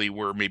realistically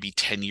we're maybe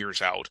 10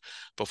 years out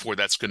before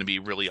that's going to be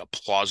really a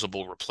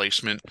plausible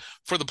replacement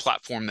for the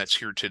platform that's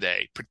here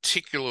today,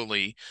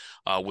 particularly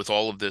with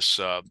all of this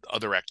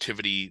other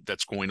activity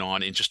that's going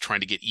on in just trying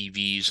to get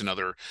EVs and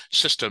other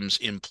systems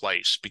in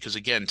place. Because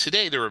again,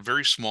 today they're a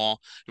very small,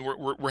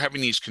 we're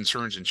having these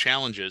concerns and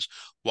challenges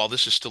while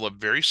this is still a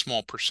very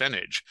small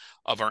percentage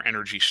of our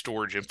energy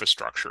storage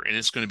infrastructure. And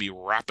it's going to be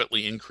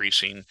rapidly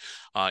increasing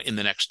in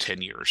the next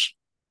 10 years.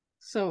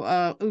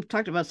 So we've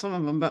talked about some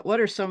of them, but what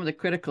are some of the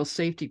critical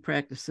safety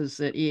practices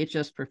that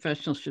EHS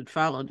professionals should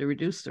follow to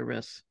reduce the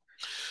risks?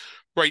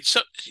 Right.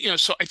 So,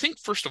 so I think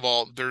first of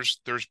all, there's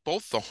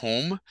both the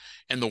home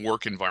and the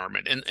work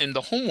environment. And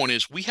the home one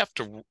is we have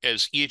to,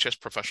 as EHS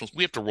professionals,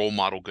 we have to role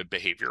model good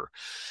behavior.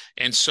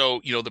 And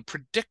so, the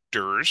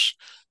predictors,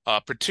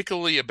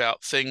 particularly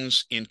about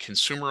things in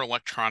consumer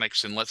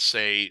electronics and let's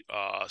say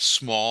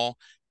small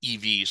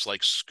EVs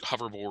like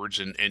hoverboards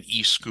and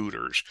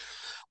e-scooters,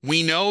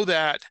 we know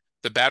that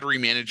the battery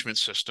management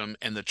system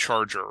and the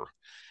charger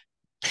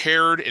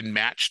paired and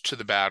matched to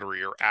the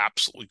battery are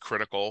absolutely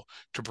critical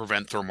to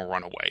prevent thermal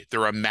runaway.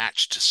 They're a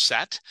matched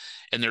set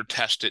and they're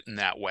tested in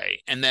that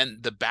way. And then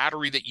the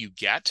battery that you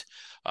get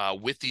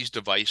with these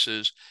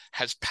devices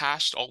has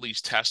passed all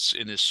these tests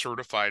and is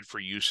certified for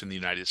use in the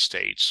United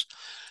States.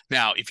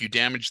 Now, if you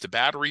damage the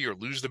battery or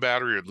lose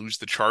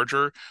the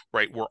charger,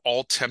 right, we're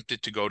all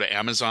tempted to go to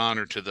Amazon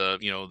or to the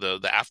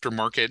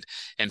aftermarket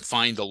and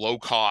find the low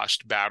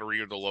cost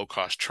battery or the low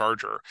cost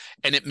charger.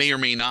 And it may or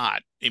may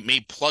not. It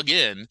may plug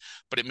in,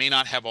 but it may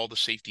not have all the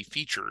safety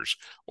features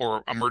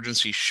or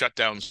emergency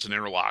shutdowns and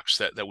interlocks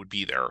that would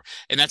be there.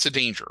 And that's a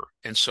danger.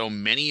 And so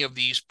many of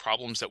these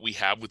problems that we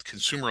have with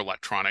consumer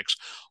electronics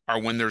are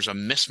when there's a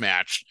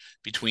mismatch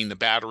between the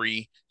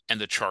battery and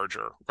the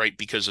charger, right?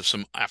 Because of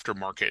some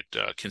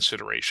aftermarket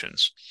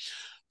considerations.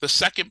 The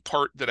second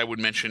part that I would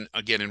mention,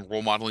 again, in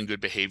role modeling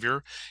good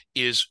behavior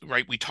is,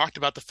 right, we talked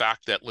about the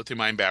fact that lithium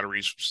ion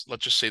batteries,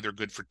 let's just say they're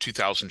good for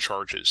 2,000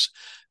 charges.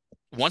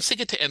 Once they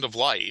get to end of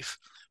life,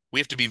 we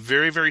have to be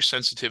very, very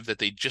sensitive that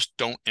they just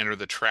don't enter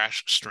the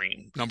trash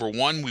stream. Number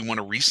one, we want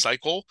to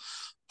recycle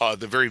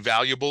the very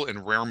valuable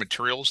and rare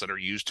materials that are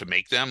used to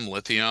make them,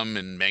 lithium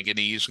and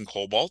manganese and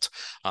cobalt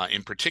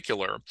in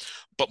particular.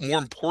 But more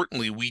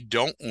importantly, we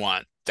don't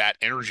want that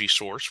energy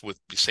source with,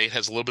 say it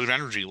has a little bit of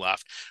energy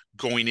left,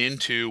 going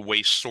into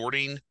waste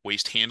sorting,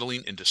 waste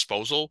handling, and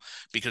disposal,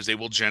 because they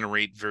will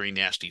generate very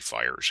nasty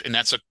fires. And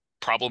that's a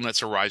problem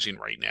that's arising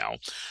right now.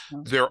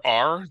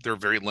 They're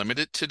very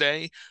limited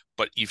today,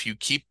 but if you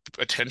keep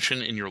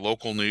attention in your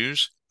local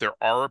news, there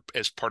are,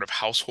 as part of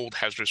household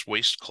hazardous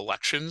waste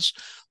collections,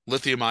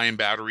 lithium ion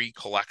battery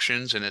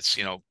collections, and it's,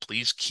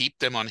 please keep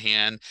them on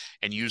hand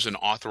and use an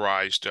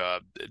authorized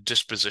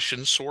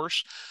disposition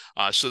source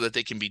so that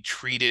they can be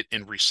treated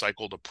and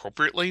recycled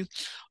appropriately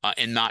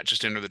and not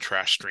just enter the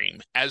trash stream.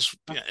 As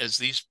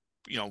these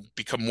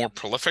become more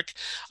prolific.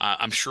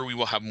 I'm sure we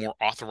will have more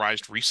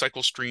authorized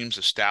recycle streams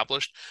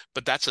established,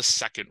 but that's a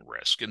second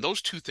risk. And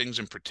those two things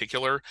in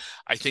particular,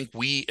 I think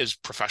we as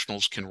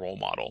professionals can role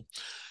model.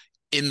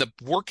 In the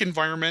work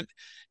environment,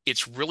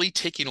 it's really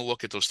taking a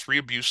look at those three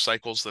abuse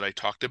cycles that I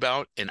talked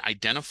about and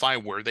identify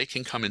where they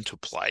can come into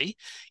play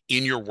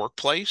in your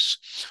workplace,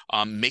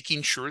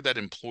 making sure that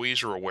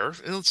employees are aware.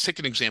 And let's take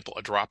an example,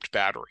 a dropped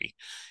battery.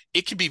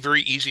 It can be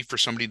very easy for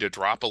somebody to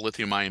drop a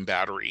lithium ion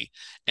battery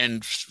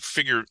and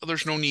figure, "Oh,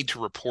 there's no need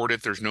to report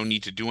it. There's no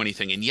need to do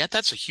anything." And yet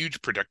that's a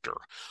huge predictor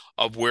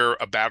of where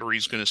a battery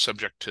is going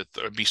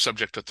to be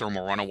subject to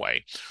thermal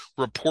runaway.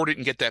 Report it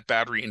and get that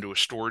battery into a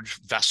storage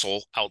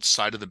vessel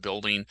outside of the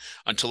building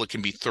until it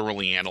can be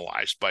thoroughly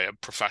analyzed by a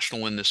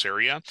professional in this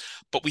area.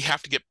 But we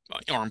have to get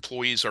our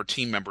employees, our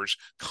team members,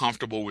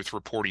 comfortable with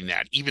reporting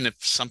that, even if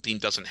something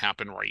doesn't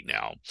happen right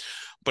now.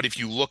 But if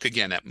you look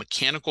again at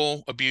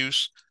mechanical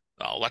abuse,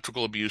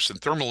 electrical abuse, and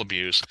thermal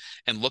abuse,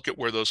 and look at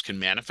where those can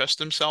manifest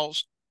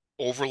themselves,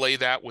 overlay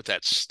that with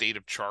that state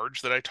of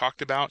charge that I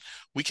talked about,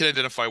 we can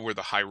identify where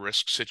the high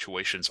risk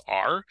situations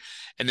are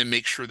and then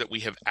make sure that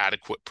we have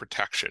adequate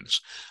protections.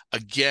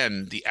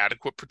 Again, the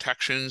adequate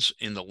protections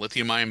in the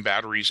lithium ion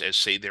batteries, as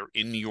say they're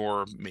in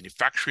your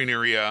manufacturing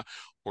area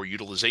or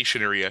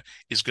utilization area,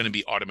 is going to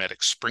be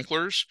automatic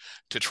sprinklers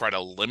to try to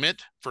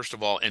limit, first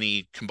of all,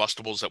 any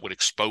combustibles that would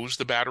expose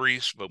the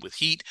batteries but with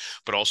heat,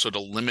 but also to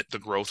limit the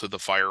growth of the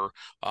fire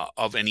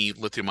of any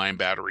lithium ion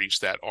batteries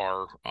that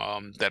are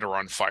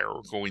on fire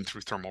or going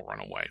through thermal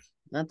runaway.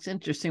 That's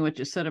interesting what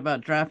you said about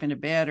dropping a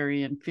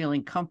battery and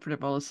feeling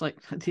comfortable. It's like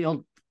the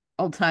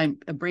old time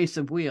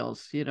abrasive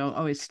wheels,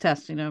 always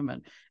testing them.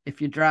 And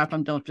if you drop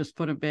them, don't just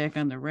put them back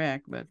on the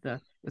rack. But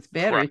with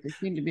batteries, Correct. they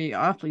seem to be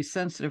awfully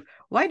sensitive.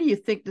 Why do you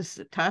think this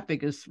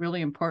topic is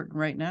really important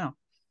right now?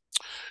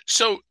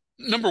 So,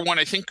 number one,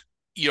 I think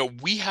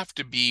we have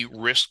to be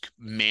risk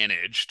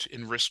managed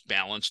and risk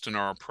balanced in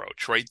our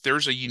approach, right?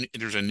 There's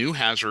a new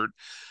hazard.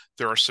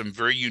 There are some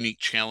very unique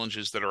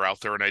challenges that are out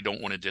there, and I don't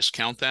want to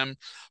discount them,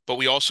 but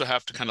we also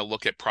have to kind of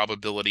look at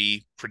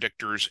probability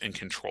predictors and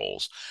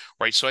controls,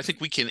 right? So I think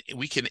we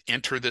can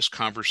enter this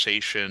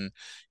conversation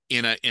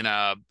in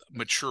a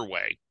mature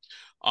way,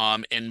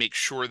 and make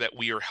sure that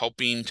we are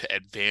helping to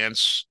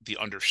advance the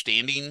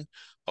understanding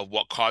of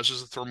what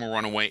causes the thermal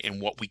runaway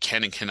and what we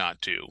can and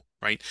cannot do,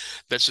 right?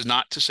 This is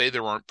not to say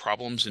there aren't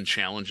problems and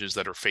challenges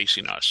that are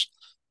facing us.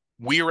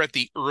 We are at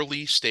the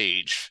early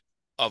stage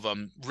of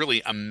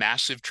really a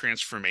massive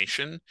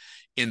transformation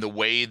in the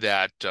way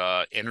that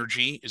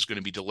energy is going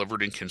to be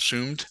delivered and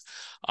consumed.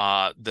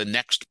 The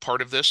next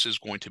part of this is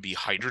going to be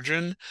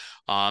hydrogen,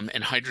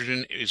 and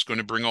hydrogen is going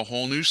to bring a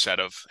whole new set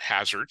of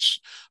hazards,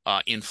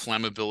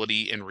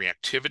 inflammability and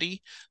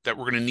reactivity that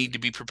we're going to need to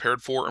be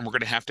prepared for, and we're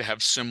going to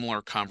have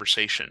similar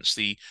conversations.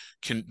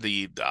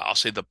 I'll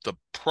say the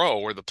pro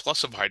or the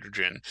plus of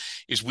hydrogen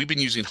is we've been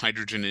using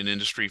hydrogen in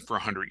industry for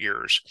 100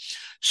 years.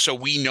 So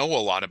we know a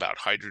lot about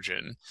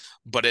hydrogen,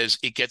 but as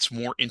it gets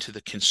more into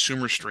the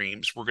consumer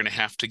streams, we're going to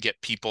have to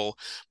get people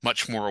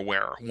much more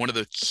aware. One of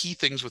the key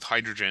things with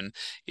hydrogen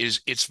is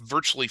it's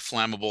virtually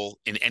flammable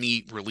in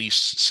any release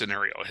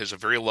scenario. It has a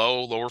very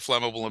lower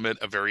flammable limit,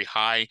 a very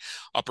high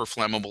upper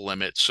flammable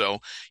limit. So,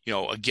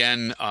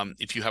 again,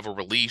 if you have a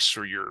release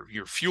or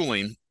you're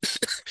fueling,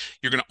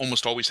 you're going to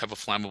almost always have a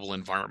flammable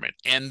environment,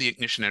 and the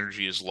ignition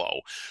energy is low.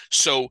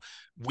 So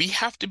we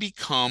have to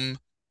become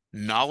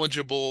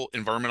knowledgeable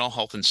environmental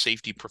health and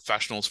safety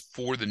professionals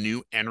for the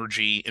new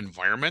energy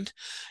environment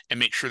and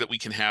make sure that we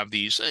can have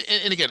these.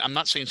 And again, I'm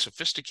not saying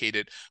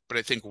sophisticated, but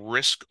I think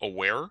risk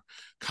aware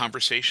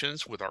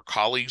conversations with our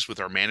colleagues, with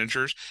our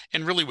managers,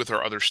 and really with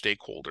our other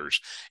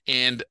stakeholders.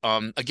 And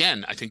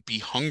again, I think be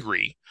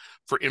hungry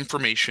for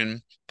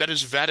information that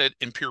is vetted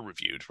and peer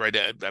reviewed, right?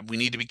 We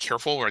need to be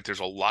careful, right? There's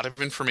a lot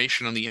of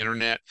information on the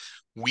internet.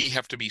 We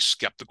have to be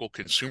skeptical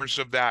consumers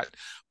of that.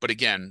 But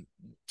again,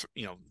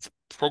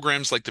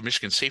 programs like the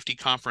Michigan Safety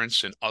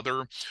Conference and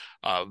other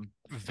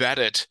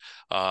vetted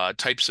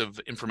types of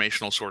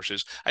informational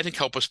sources, I think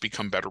help us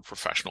become better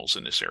professionals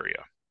in this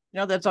area.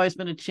 That's always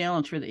been a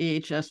challenge for the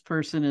EHS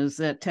person is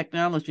that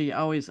technology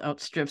always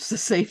outstrips the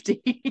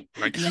safety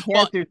Right. and the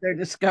Well, hazards are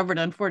discovered,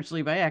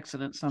 unfortunately, by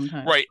accident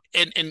sometimes. right.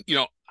 And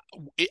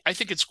I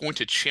think it's going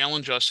to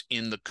challenge us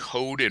in the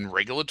code and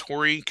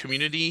regulatory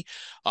community.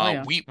 Oh,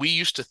 yeah. We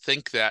used to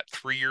think that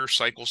 3-year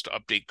cycles to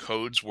update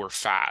codes were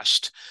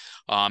fast.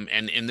 And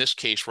in this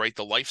case, right,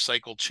 the life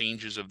cycle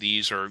changes of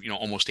these are,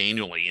 almost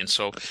annually. And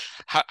so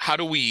how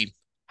do we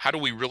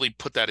really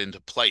put that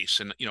into place?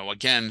 And,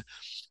 again,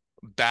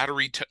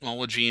 battery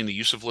technology and the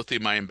use of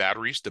lithium ion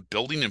batteries, the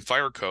building and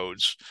fire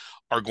codes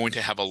are going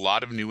to have a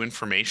lot of new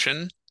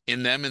information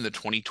in them in the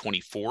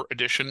 2024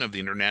 edition of the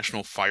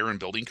International Fire and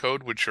Building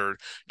Code, which are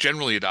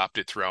generally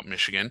adopted throughout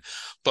Michigan.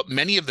 But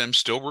many of them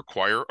still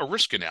require a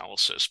risk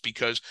analysis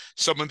because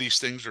some of these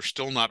things are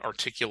still not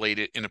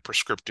articulated in a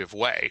prescriptive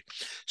way.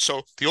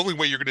 So the only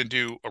way you're going to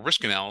do a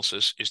risk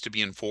analysis is to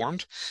be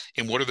informed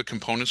in what are the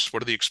components,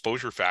 what are the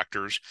exposure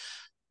factors,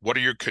 what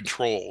are your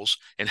controls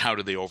and how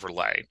do they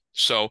overlay?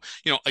 So,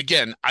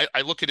 again,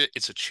 I look at it,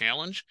 it's a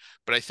challenge,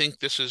 but I think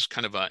this is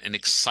kind of an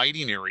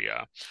exciting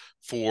area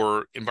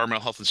for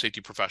environmental health and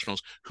safety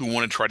professionals who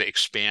want to try to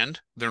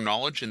expand their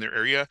knowledge in their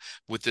area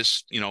with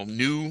this,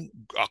 new,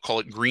 I'll call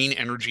it green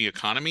energy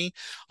economy.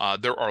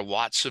 There are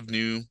lots of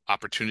new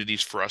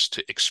opportunities for us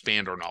to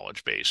expand our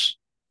knowledge base.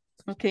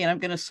 Okay, and I'm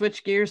going to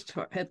switch gears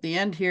at the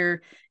end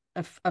here.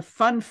 A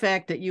fun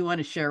fact that you want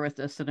to share with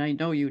us, and I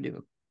know you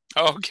do.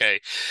 Okay.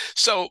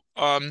 So,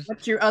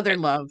 What's your other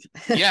love?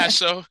 yeah,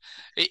 so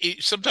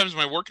sometimes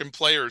my work and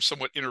play are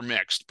somewhat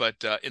intermixed, but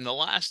in the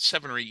last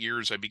 7 or 8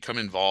 years, I've become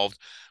involved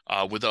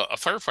with a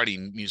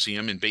firefighting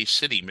museum in Bay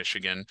City,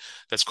 Michigan,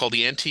 that's called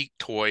the Antique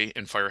Toy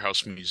and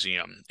Firehouse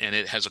Museum, and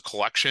it has a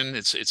collection.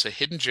 It's a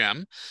hidden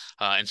gem,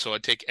 and so I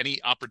take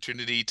any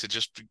opportunity to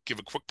just give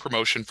a quick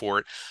promotion for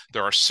it.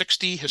 There are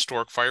 60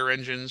 historic fire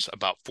engines,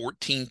 about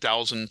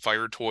 14,000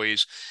 fire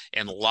toys,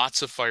 and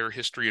lots of fire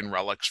history and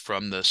relics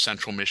from the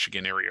central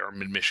Michigan area or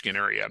mid-Michigan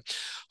area.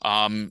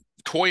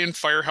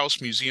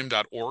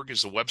 Toyandfirehousemuseum.org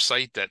is the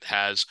website that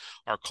has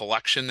our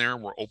collection there.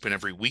 We're open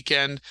every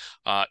weekend.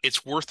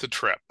 It's worth the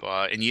trip.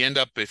 And you end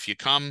up, if you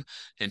come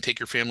and take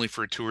your family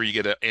for a tour, you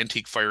get an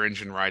antique fire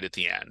engine ride at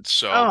the end.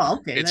 So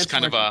Okay, it's that's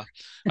kind of worth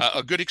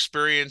a good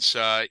experience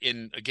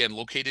again,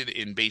 located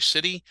in Bay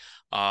City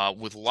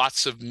with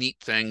lots of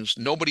neat things.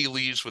 Nobody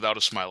leaves without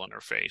a smile on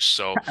their face.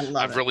 So I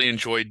love I've it. really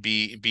enjoyed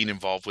being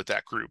involved with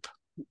that group.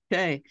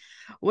 Okay.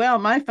 Well,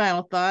 my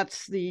final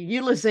thoughts, the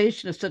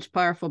utilization of such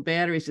powerful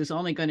batteries is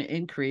only going to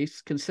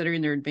increase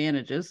considering their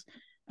advantages.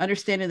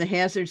 Understanding the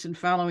hazards and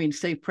following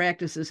safe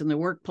practices in the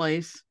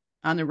workplace,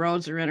 on the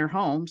roads, or in our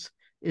homes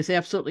is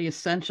absolutely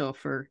essential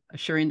for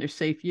assuring their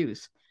safe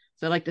use.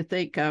 So I'd like to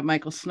thank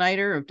Michael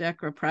Snyder of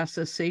DEKRA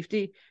Process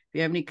Safety. If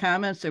you have any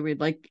comments or we'd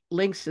like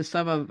links to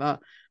some of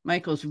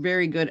Michael's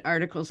very good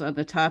articles on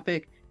the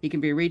topic, he can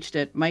be reached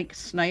at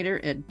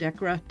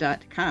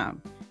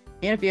mikesnyder@dekra.com.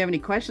 And if you have any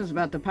questions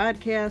about the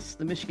podcast,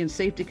 the Michigan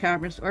Safety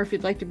Conference, or if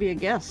you'd like to be a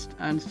guest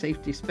on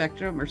Safety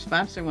Spectrum or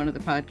sponsor one of the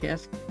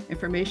podcasts,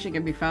 information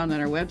can be found on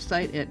our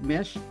website at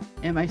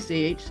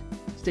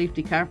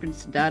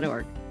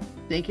michsafetyconference.org.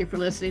 Thank you for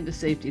listening to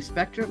Safety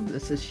Spectrum.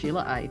 This is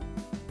Sheila Ide.